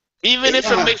 Even if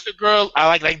it makes the girl,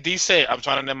 I like D said, I'm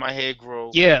trying to let my hair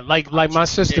grow. Yeah, like my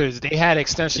sisters, they had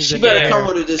extensions she in their better hair. come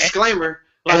with a disclaimer.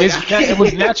 And Like, it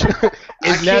was natural. I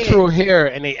It's can't. natural hair,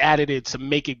 and they added it to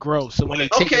make it grow. So when they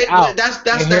take Okay, it out, that's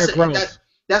the hair grows.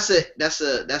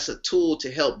 that's a tool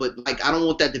to help, but like I don't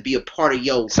want that to be a part of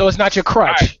your. So it's not your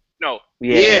crutch. Right. No.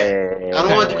 Yeah. I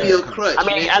don't want it to be a crutch. I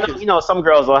mean, man. I know, some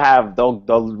girls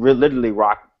they'll literally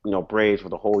rock, braids for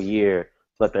the whole year,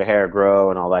 let their hair grow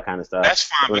and all that kind of stuff. That's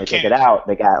fine, When they but take it out,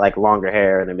 they got like longer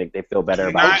hair and they feel better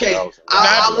about Okay, themselves.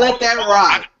 I'll let that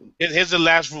ride. Here's the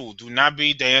last rule: do not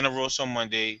be Diana Ross on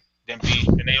Monday, then be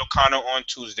Janae O'Connor on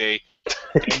Tuesday,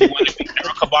 then you want to be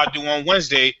Erykah Badu on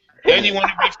Wednesday, then you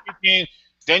want to be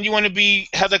then you want to be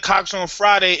Heather Cox on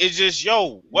Friday. It's just the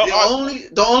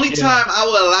only time I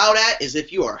will allow that is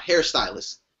if you are a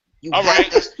hairstylist.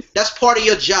 That's part of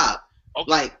your job. Okay.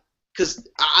 Like, cause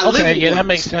I live Okay, with yeah, one. that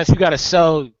makes sense. You gotta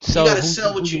sell. You gotta who,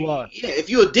 sell what who you are. Yeah, if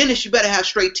you're a dentist, you better have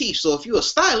straight teeth. So if you're a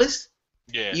stylist,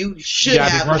 Yeah. you You should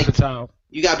gotta have be versatile.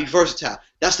 you gotta be versatile.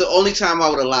 That's the only time I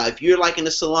would allow. If you're like in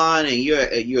the salon and you're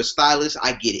a stylist,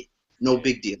 I get it. No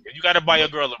big deal. If you got to buy your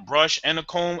girl a brush and a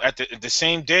comb at the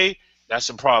same day, that's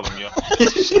a problem, yo.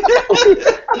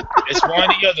 It's one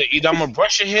or the other. Either I'm gonna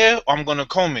brush your hair or I'm gonna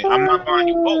comb it. I'm not buying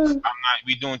you both. I'm not.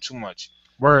 We doing too much.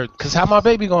 Word. Cause how my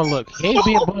baby gonna look? He ain't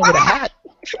being born with a hat.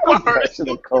 Brushing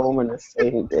the comb in the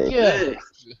same day. Yeah.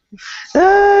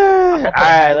 All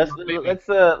right,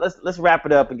 let's wrap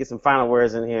it up and get some final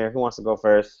words in here. Who wants to go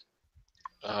first?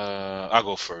 I'll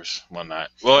go first. Why not?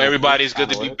 Well, everybody, it's good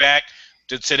to be back.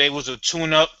 Today was a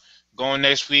tune-up. Going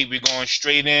next week, we're going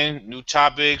straight in. New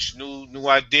topics, new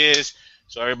ideas.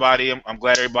 So everybody, I'm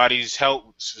glad everybody's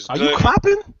help is Are good. you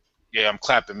clapping? Yeah, I'm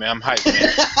clapping, man. I'm hyped,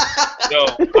 man. Yo,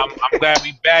 I'm glad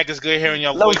we back. It's good hearing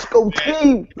your voice. Let's go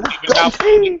team.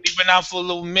 We've been out for a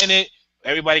little minute.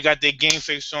 Everybody got their game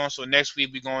face on. So next week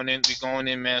we going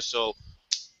in, man. So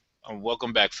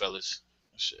welcome back, fellas.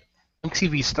 Shit.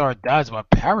 MTV star dies by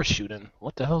parachuting.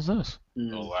 What the hell's this?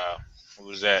 Oh wow, what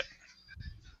was that?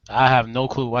 I have no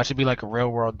clue. I should be like a real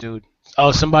world dude.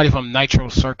 Oh, somebody from Nitro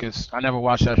Circus. I never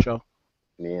watched that show.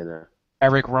 Me either.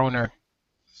 Eric Roner.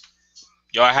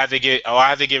 Yo, I had to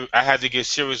get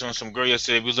serious on some girl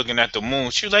yesterday. We was looking at the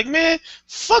moon. She was like, "Man,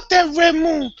 fuck that red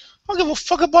moon. I don't give a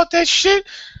fuck about that shit."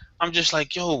 I'm just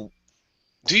like, "Yo,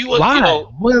 do you?" Why? You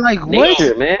know, What? Like what?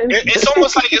 Nature, man. it's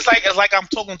almost like it's like I'm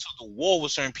talking to the wall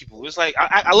with certain people. It's like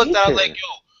I looked at her like, "Yo,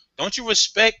 don't you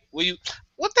respect what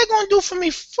they gonna do for me?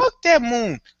 Fuck that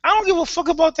moon. I don't give a fuck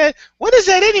about that. What is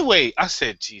that anyway?" I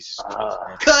said, Jesus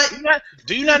Christ, man.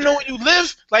 Do you not know where you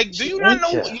live? Like, do you not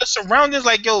know your surroundings?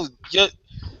 Like, yo,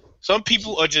 some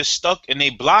people are just stuck in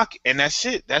a block, and that's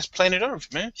it. That's planet Earth,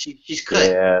 man. She's cut.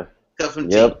 Yeah. Cut from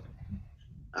Yep. teeth.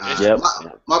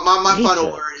 My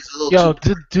final word is a little Yo,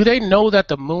 too. do they know that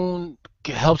the moon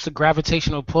helps the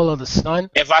gravitational pull of the sun?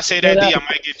 If I say that, D, I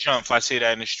might get jumped. If I say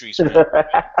that in the streets, man.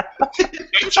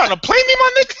 You trying to play me, my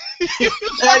nigga?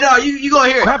 Hey, no, you gonna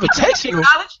hear it. Gravitational.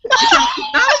 Knowledge?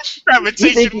 You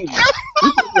Gravitation. think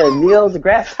Neil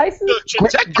deGrasse Tyson?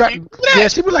 Yeah,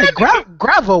 she be like,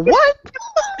 grava what?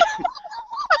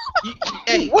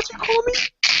 Hey, What you call me?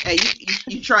 hey,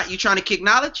 you trying to kick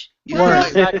knowledge? Word,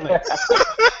 exactly.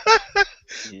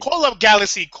 Call up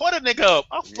Galaxy. Call the nigga up.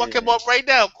 I'll fuck him up right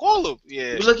now. Call him.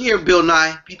 Yeah. Look here, Bill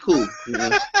Nye. Be cool. You know?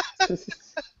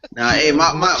 Nah, hey,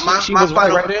 my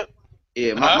final. right there.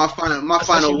 Yeah, my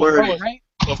final word. Right?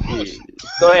 Of course.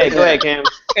 Go ahead, Cam.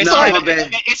 It's No, alright. my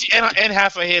bad. And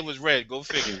half her head was red. Go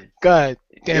figure. God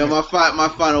Yeah, damn it. my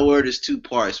final word is two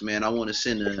parts, man. I want to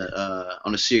send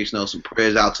on a serious note some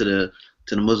prayers out to the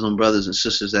Muslim brothers and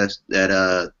sisters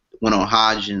that went on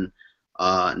Hajj and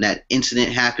that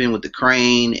incident happened with the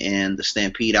crane and the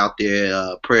stampede out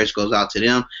there. Prayers goes out to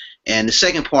them. And the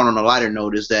second part on a lighter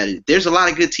note is that there's a lot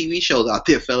of good TV shows out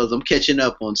there, fellas. I'm catching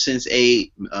up on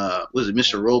Sense8, was it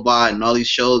Mr. Robot and all these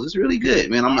shows. It's really good,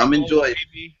 man. I'm enjoying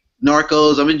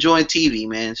Narcos. I'm enjoying TV,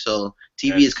 man. So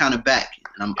TV is kind of back,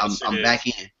 and I'm back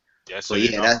in. Yes, So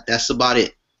yeah, that's about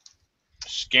it.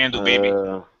 Scandal, baby.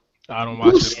 I don't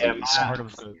watch it. Yeah, I heard it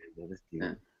was good.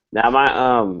 Yeah. Now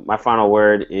my final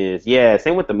word is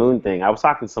same with the moon thing. I was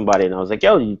talking to somebody and I was like,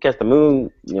 yo, you catch the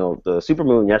moon, the super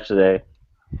moon yesterday?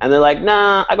 And they're like,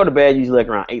 nah, I go to bed usually like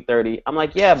around 8:30. I'm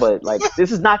like, yeah, but like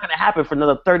this is not gonna happen for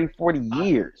another 30, 40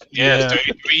 years. Yeah,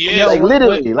 33 years. Yeah, Like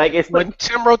literally, like it's When like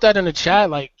Tim wrote that in the chat,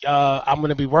 like, I'm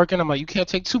gonna be working. I'm like, you can't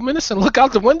take 2 minutes and look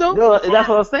out the window. no, that's what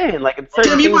I was saying. Like it's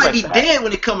certain Tim, you things might like be that. dead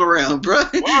when it come around, bro.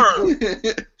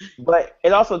 But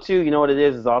it also too, you know what it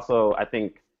is also I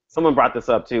think someone brought this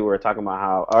up too. We were talking about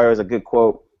how, or it was a good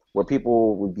quote where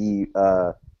people would be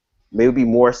maybe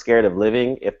more scared of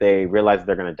living if they realize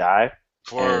they're gonna die.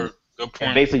 For good And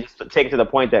point. basically just to take it to the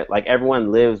point that like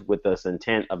everyone lives with this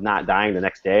intent of not dying the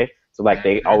next day. So like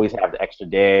they always have the extra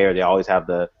day, or they always have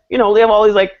the, they have all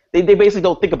these like they basically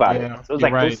don't think about Yeah, it. So it's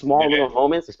you're like those right. small little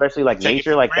moments, especially like Take it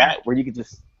nature for like granted. that, where you could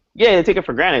just they take it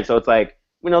for granted. So it's like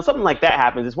something like that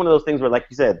happens. It's one of those things where, like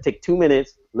you said, take 2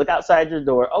 minutes, look outside your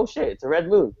door. Oh shit, it's a red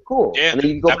moon. Cool. Yeah, and then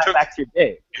you go that back to your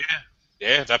day.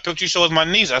 Yeah, that picture you showed with my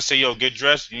niece. I said, yo, get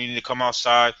dressed. You need to come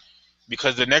outside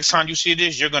because the next time you see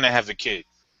this, you're gonna have a kid,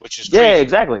 which is crazy. Yeah,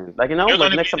 exactly. Like You're like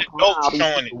gonna next be time an adult I'll be-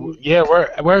 showing it. Yeah,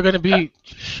 we're gonna be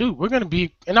we're gonna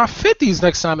be in our 50s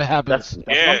next time it happens. That's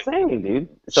Yeah. what I'm saying, dude.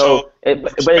 So, But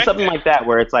it's respect something that. like that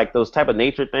where it's like those type of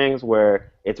nature things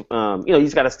where it's you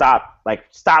just gotta stop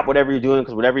whatever you're doing,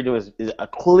 because whatever you're doing is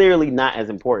clearly not as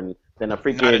important than a Not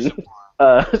as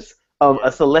freaking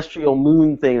a celestial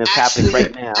moon thing that's happening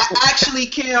right now. Actually,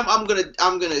 Cam, I'm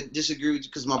gonna disagree with you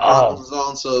because my Broncos was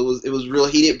on, so it was real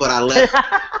heated. But I left.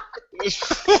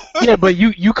 Yeah, but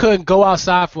you couldn't go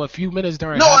outside for a few minutes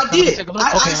during. No, I halftime to did. take a look? I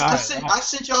Okay, all right, sent all right. I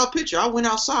sent y'all a picture. I went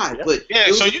outside, but Yeah, it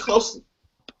was so a you- close.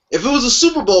 If it was a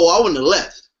Super Bowl, I wouldn't have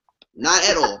left. Not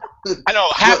at all. I know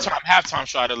halftime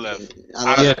show I'd have left.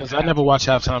 Yeah, because I never watch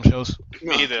halftime shows.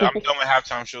 Me either. I'm done with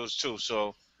halftime shows too.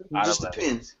 So It just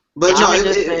depends. But no, I'm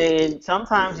just saying,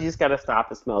 sometimes you just gotta stop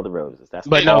and smell the roses. That's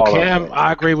But no, all I'm Cam, saying.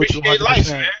 I agree with you Appreciate 100%. life,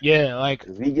 man. Yeah, like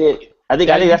I think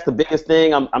that's the biggest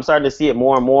thing. I'm starting to see it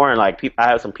more and more, and like I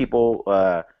have some people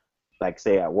like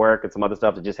say at work and some other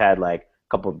stuff that just had like a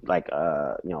couple like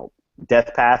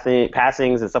death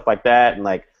passings and stuff like that, and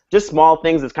like just small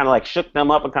things that's kind of like shook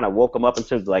them up and kind of woke them up in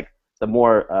terms of like the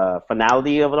more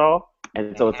finality of it all.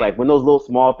 And so it's like when those little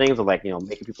small things are like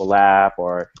making people laugh,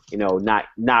 or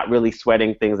not really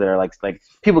sweating things that are like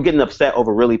people getting upset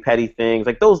over really petty things,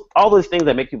 like all those things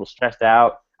that make people stressed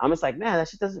out. I'm just like, man, that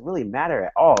shit doesn't really matter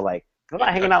at all. Like if I'm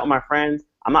not hanging out with my friends,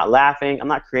 I'm not laughing, I'm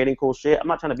not creating cool shit, I'm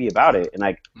not trying to be about it. And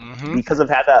like because I've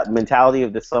had that mentality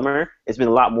of this summer, it's been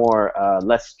a lot more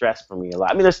less stress for me.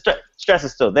 I mean, the stress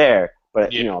is still there,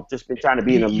 but I've just been trying to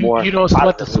be in a more you don't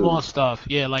sweat the positive small mood. stuff.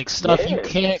 Yeah, like stuff you Yeah.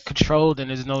 can't control, then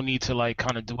there's no need to like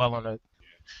kind of dwell on it.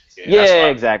 Yeah, that's why-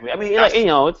 exactly. I mean, like,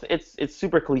 it's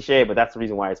super cliche, but that's the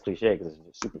reason why it's cliche, because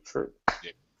it's super true.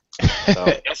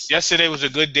 So, Yesterday was a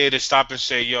good day to stop and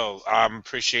say, yo, I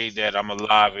appreciate that I'm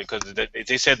alive, because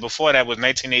they said before that was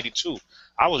 1982.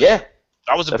 I was a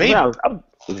that's baby. when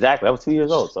exactly. I was 2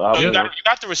 years old, so I was. So you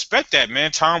got to respect that,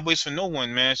 man. Time waits for no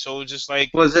one, man. So it's just like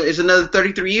it's another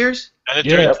 33 years. another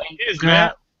Yeah. 33 years,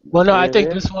 man. Well, no, I Yeah, think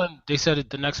yeah. this one, they said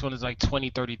the next one is like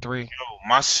 2033. Yo,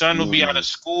 my son will be out of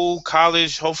school,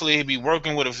 college. Hopefully, he'll be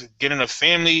working getting a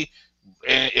family,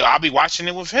 and I'll be watching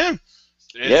it with him.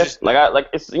 It's Yes,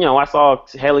 just I saw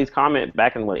Haley's comment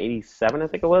back in 87, I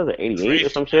think it was, or 88 Crazy. or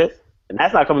some shit, and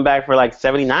that's not coming back for like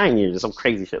 79 years or some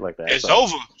crazy shit like that. it's so.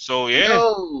 over. So yeah,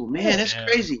 Oh man, that's Yeah.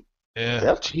 crazy. Yeah.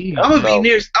 Yep. Jeez. I'm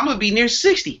So- gonna be near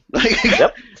 60. Like,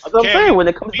 Yep, that's what I'm Cam, saying when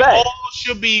it comes we back. all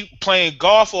should be playing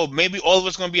golf, or maybe all of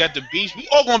us gonna be at the beach. We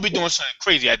all gonna be doing something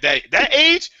crazy at that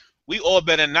age. We all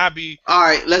better not be. all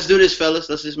right, let's do this, fellas.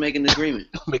 Let's just make an agreement.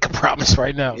 Make a promise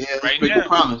right now. Yeah, let's Right make now. a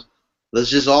promise. Let's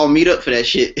just all meet up for that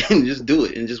shit and just do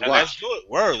it and just Let's watch. do it.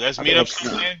 Word. Let's meet up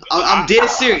sometime. I'm dead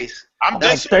serious. I'm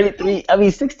dead That's serious. 33. I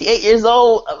mean, 68 years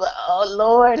old. Oh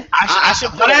Lord. I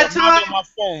should put By a that reminder time- on my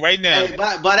phone right now. Hey,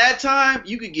 by that time,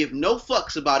 you could give no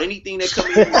fucks about anything that comes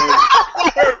in your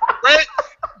way. Right?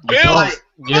 Bill, Like,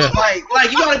 Yeah.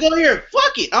 like you gotta go here.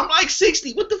 Fuck it. I'm like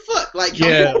 60. What the fuck? Like,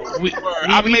 Yeah,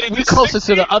 I made it we to closer to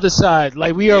 60. the other side.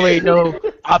 Like we already know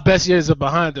our best years are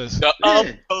behind us. the Yeah.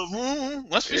 upper room.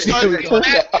 Once we start doing Turn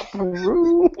that, the upper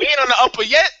room. we ain't on the upper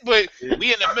yet, but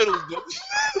we in the middle.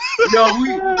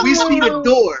 Yo, we see the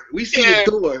door. We see Yeah.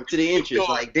 the door to the entrance.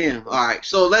 Like, damn. All right.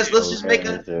 So let's just make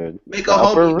a Dude. make a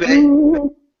homie bet.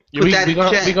 room. Put that in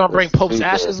chat. We gonna bring Pope's Stupid.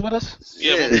 ashes with us?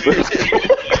 Yeah,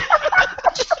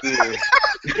 Yeah.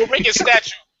 we'll bring a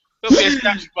statue. There'll be a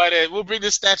statue by that. We'll bring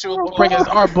the statue. Bring his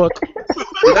art book.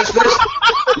 let's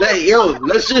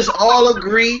just all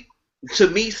agree to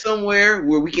meet somewhere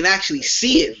where we can actually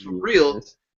see it for real.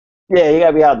 Yeah, you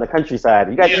gotta be out in the countryside.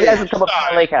 You guys can come up to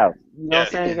my lake house. You know Yeah, what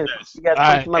I'm saying? yes. You guys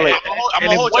come to my lake. I'm And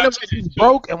gonna if hold one y'all of to us this, is too.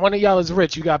 broke and one of y'all is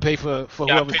rich, you gotta pay for Y'all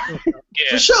whoever's. pay- For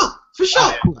Yeah. sure.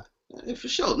 Yeah. For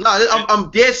sure. No,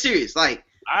 I'm dead serious. Like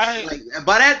I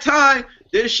by that time,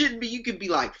 there shouldn't be. You could be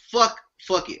like, fuck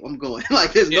it, I'm going.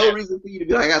 Like there's no Yeah. reason for you to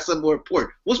be like, I got something more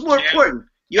important. What's more Yeah. important?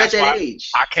 You at That's that why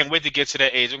age. I can't wait to get to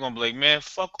that age. I'm gonna be like, man,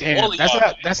 fuck all Damn, of that's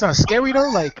y'all. not scary though.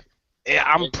 Like, yeah,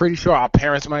 I'm pretty sure our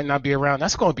parents might not be around.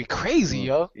 That's gonna be crazy,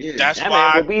 yo. Yeah. That's Yeah, man,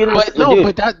 why. we'll be in But the no,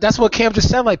 dude, but that's what Cam just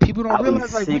said. Like, people don't I'll be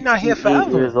realize like we're not here 68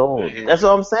 forever. years old. That's what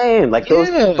I'm saying. Like those,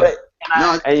 Yeah. but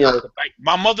No, and, you know, Like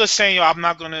my mother's saying, yo, I'm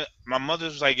not gonna. My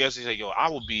mother's like yesterday, like, yo, I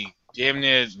will be damn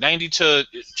near 90 to.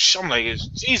 I'm like, it's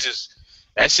Jesus.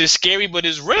 That's just scary, but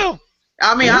it's real.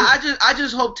 I mean, I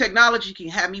just hope technology can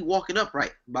have me walking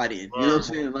upright by then. You know what I'm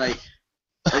saying? Like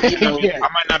you know, Yeah. I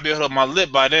might not be able to hold my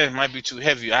lip by then. It might be too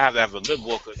heavy. I have to have a lip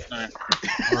walker.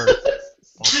 Or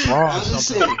bra or I'm just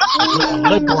something. saying. A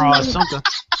lip bra or something.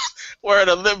 Word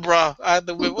a lip bra. I have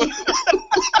to whip.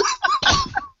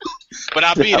 But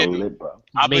I'll be I there. live, bro.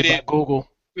 I'll be Made by there. Google.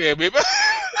 Yeah, baby.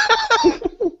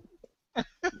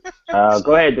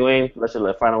 Go ahead, Dwayne. Let's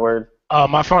your final word.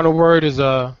 My final word is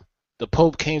the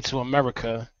Pope came to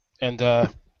America, and I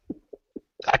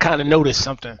kind of noticed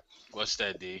something. What's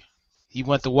that, D? He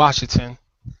went to Washington,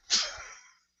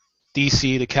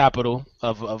 D.C., the capital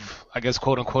of I guess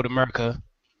quote unquote America,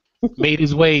 made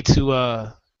his way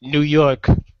to New York,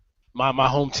 my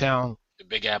hometown, The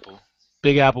Big Apple.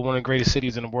 Big Apple, one of the greatest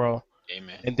cities in the world,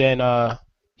 Amen. and then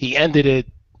he ended it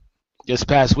this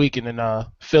past weekend in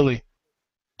Philly,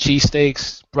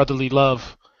 cheesesteaks, brotherly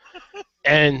love,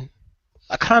 and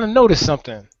I kind of noticed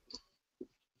something.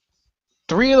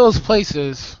 3 of those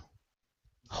places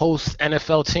host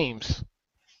NFL teams.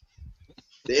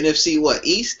 The NFC what?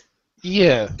 East?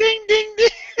 Yeah. Ding, ding, ding.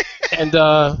 And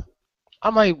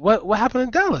I'm like, what happened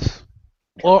in Dallas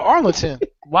or Arlington?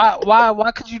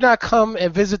 Why could you not come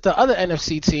and visit the other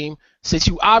NFC team since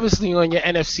you obviously on your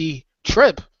NFC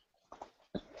trip?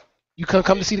 You couldn't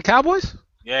come to see the Cowboys?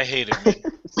 Yeah, I hate it, man.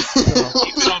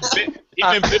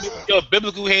 Even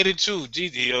biblical hated too.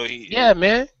 Yo, Yeah,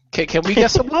 man. Can we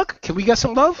get some luck? Can we get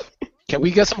some love? Can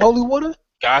we get some holy water?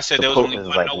 God said The there was Pope only is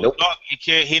one like, Noah's nope. Ark.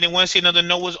 He didn't want to see another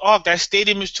Noah's Ark. That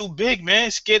stadium is too big, man.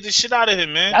 It scared the shit out of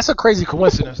him, man. That's a crazy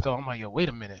coincidence, though. I'm like, yo, wait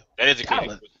a minute. That is a crazy.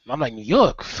 Dallas. I'm like, New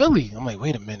York, Philly. I'm like,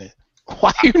 wait a minute.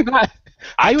 Why you not?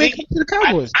 Why you ain't come to the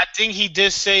Cowboys? I think he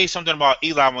did say something about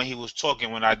Eli when he was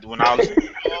talking when I was.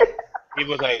 He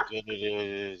was like,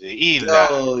 Eli.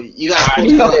 No, you got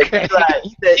Okay.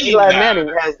 He said Eli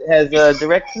Manning has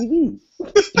direct TV.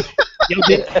 Yo,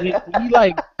 did he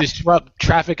like disrupt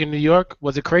traffic in New York?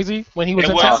 Was it crazy when he was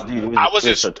It in was. town? Dude, I was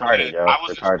it's just retarded, yo. I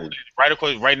was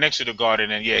Retarded. right next to the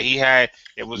garden, and yeah, he had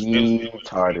it was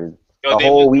Retarded. yo, The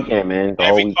whole weekend, man. The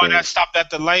whole every car weekend. that stopped at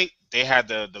the light, they had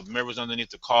the mirrors underneath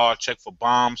the car, check for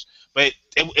bombs. But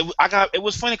it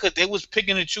was funny because they was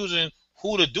picking and choosing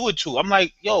who to do it to. I'm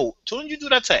like, yo, don't you do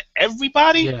that to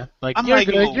everybody? Yeah, like I'm you're like,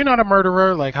 good. yo. You're not a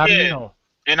murderer. Like, how do you Yeah. know?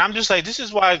 And I'm just like, this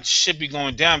is why shit be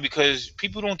going down because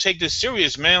people don't take this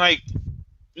serious, man. Like,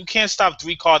 you can't stop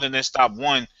 3 cars and then stop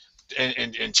one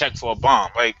and check for a bomb.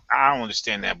 Like, I don't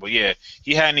understand that. But yeah,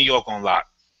 he had New York on lock.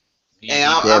 Hey,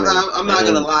 I'm not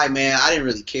gonna lie, man. I didn't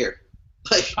really care.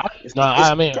 Like,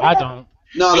 I don't.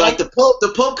 no, You like the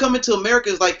Pope coming to America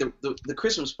is like the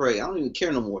Christmas parade. I don't even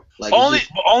care no more. Like only it's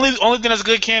just, thing that's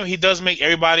good, Cam. He does make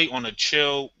everybody on a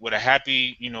chill with a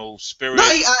happy, spirit. no,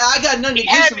 I got nothing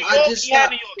against him. I just he had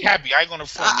New York happy. I ain't gonna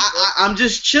front. I'm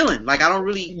just chilling. Like I don't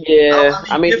really. Yeah,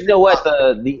 I mean, you know what?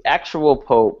 different. The actual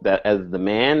Pope, that as the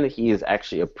man, he is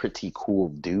actually a pretty cool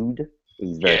dude.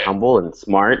 He's very humble and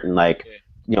smart, and like,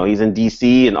 he's in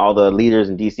D.C. and all the leaders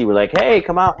in D.C. were like, "Hey,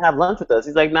 come out and have lunch with us."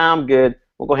 He's like, "Nah, I'm good.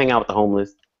 We'll go hang out with the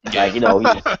homeless." Like,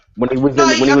 when he was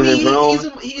in Rome.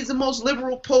 He's the most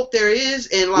liberal Pope there is,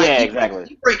 and like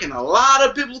he's breaking a lot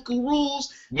of biblical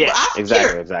rules. Yeah, but I don't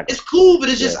exactly. care. It's cool, but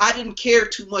it's just I didn't care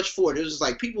too much for it. It was just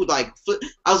like people like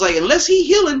I was like, unless he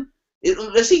healing.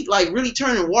 Unless he like really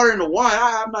turning water into wine,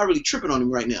 I'm not really tripping on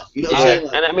him right now. You know what I'm saying?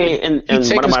 Like, and I mean, and He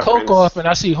take one of his my coat friends, off and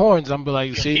I see horns. I'm be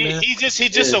like, see, man. He's just a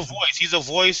voice. He's a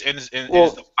voice, and it's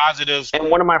the positives. and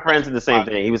one of my friends did the same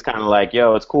thing. He was kind of like,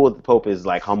 "Yo, it's cool that the Pope is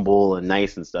like humble and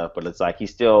nice and stuff, but it's like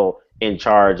he's still in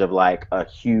charge of like a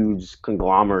huge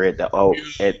conglomerate that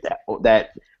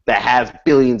has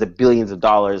billions of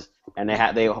dollars, and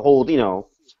they hold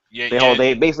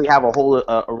They basically have a whole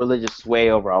a religious sway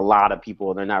over a lot of people,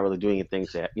 and they're not really doing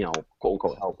things to quote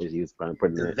unquote help, as he was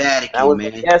putting The it. Vatican,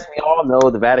 man. Yes, we all know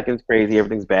the Vatican's crazy,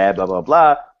 everything's bad, blah blah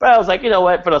blah. But I was like, you know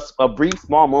what? For a brief,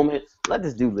 small moment, let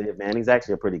this dude live, man. He's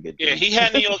actually a pretty good dude. Yeah, he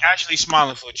had New York actually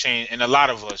smiling for a change, and a lot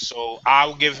of us. So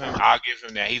I'll give him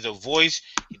that. He's a voice.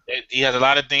 He has a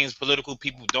lot of things political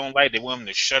people don't like. They want him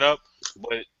to shut up,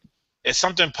 but it's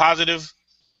something positive.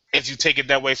 If you take it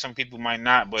that way, some people might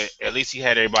not, but at least he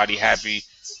had everybody happy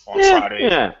on Friday.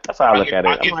 Yeah, that's how I look at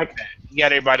it. I'm like, he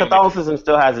had everybody. Catholicism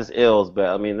still has its ills, but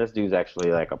I mean, this dude's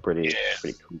actually like a pretty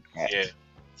cool cat. Yeah.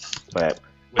 But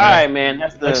all right, man.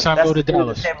 That's the go to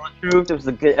Dallas. Table of Truth. It was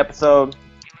a good episode.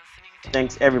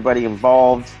 Thanks everybody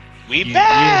involved. We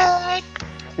back.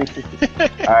 All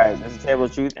right, this is Table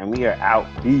of Truth, and we are out.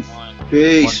 Peace.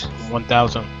 Peace.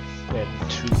 1,000.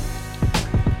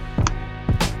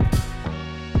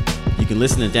 You can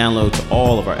listen and download to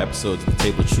all of our episodes of The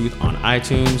Table of Truth on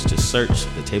iTunes. Just search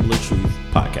The Table of Truth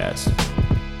podcast.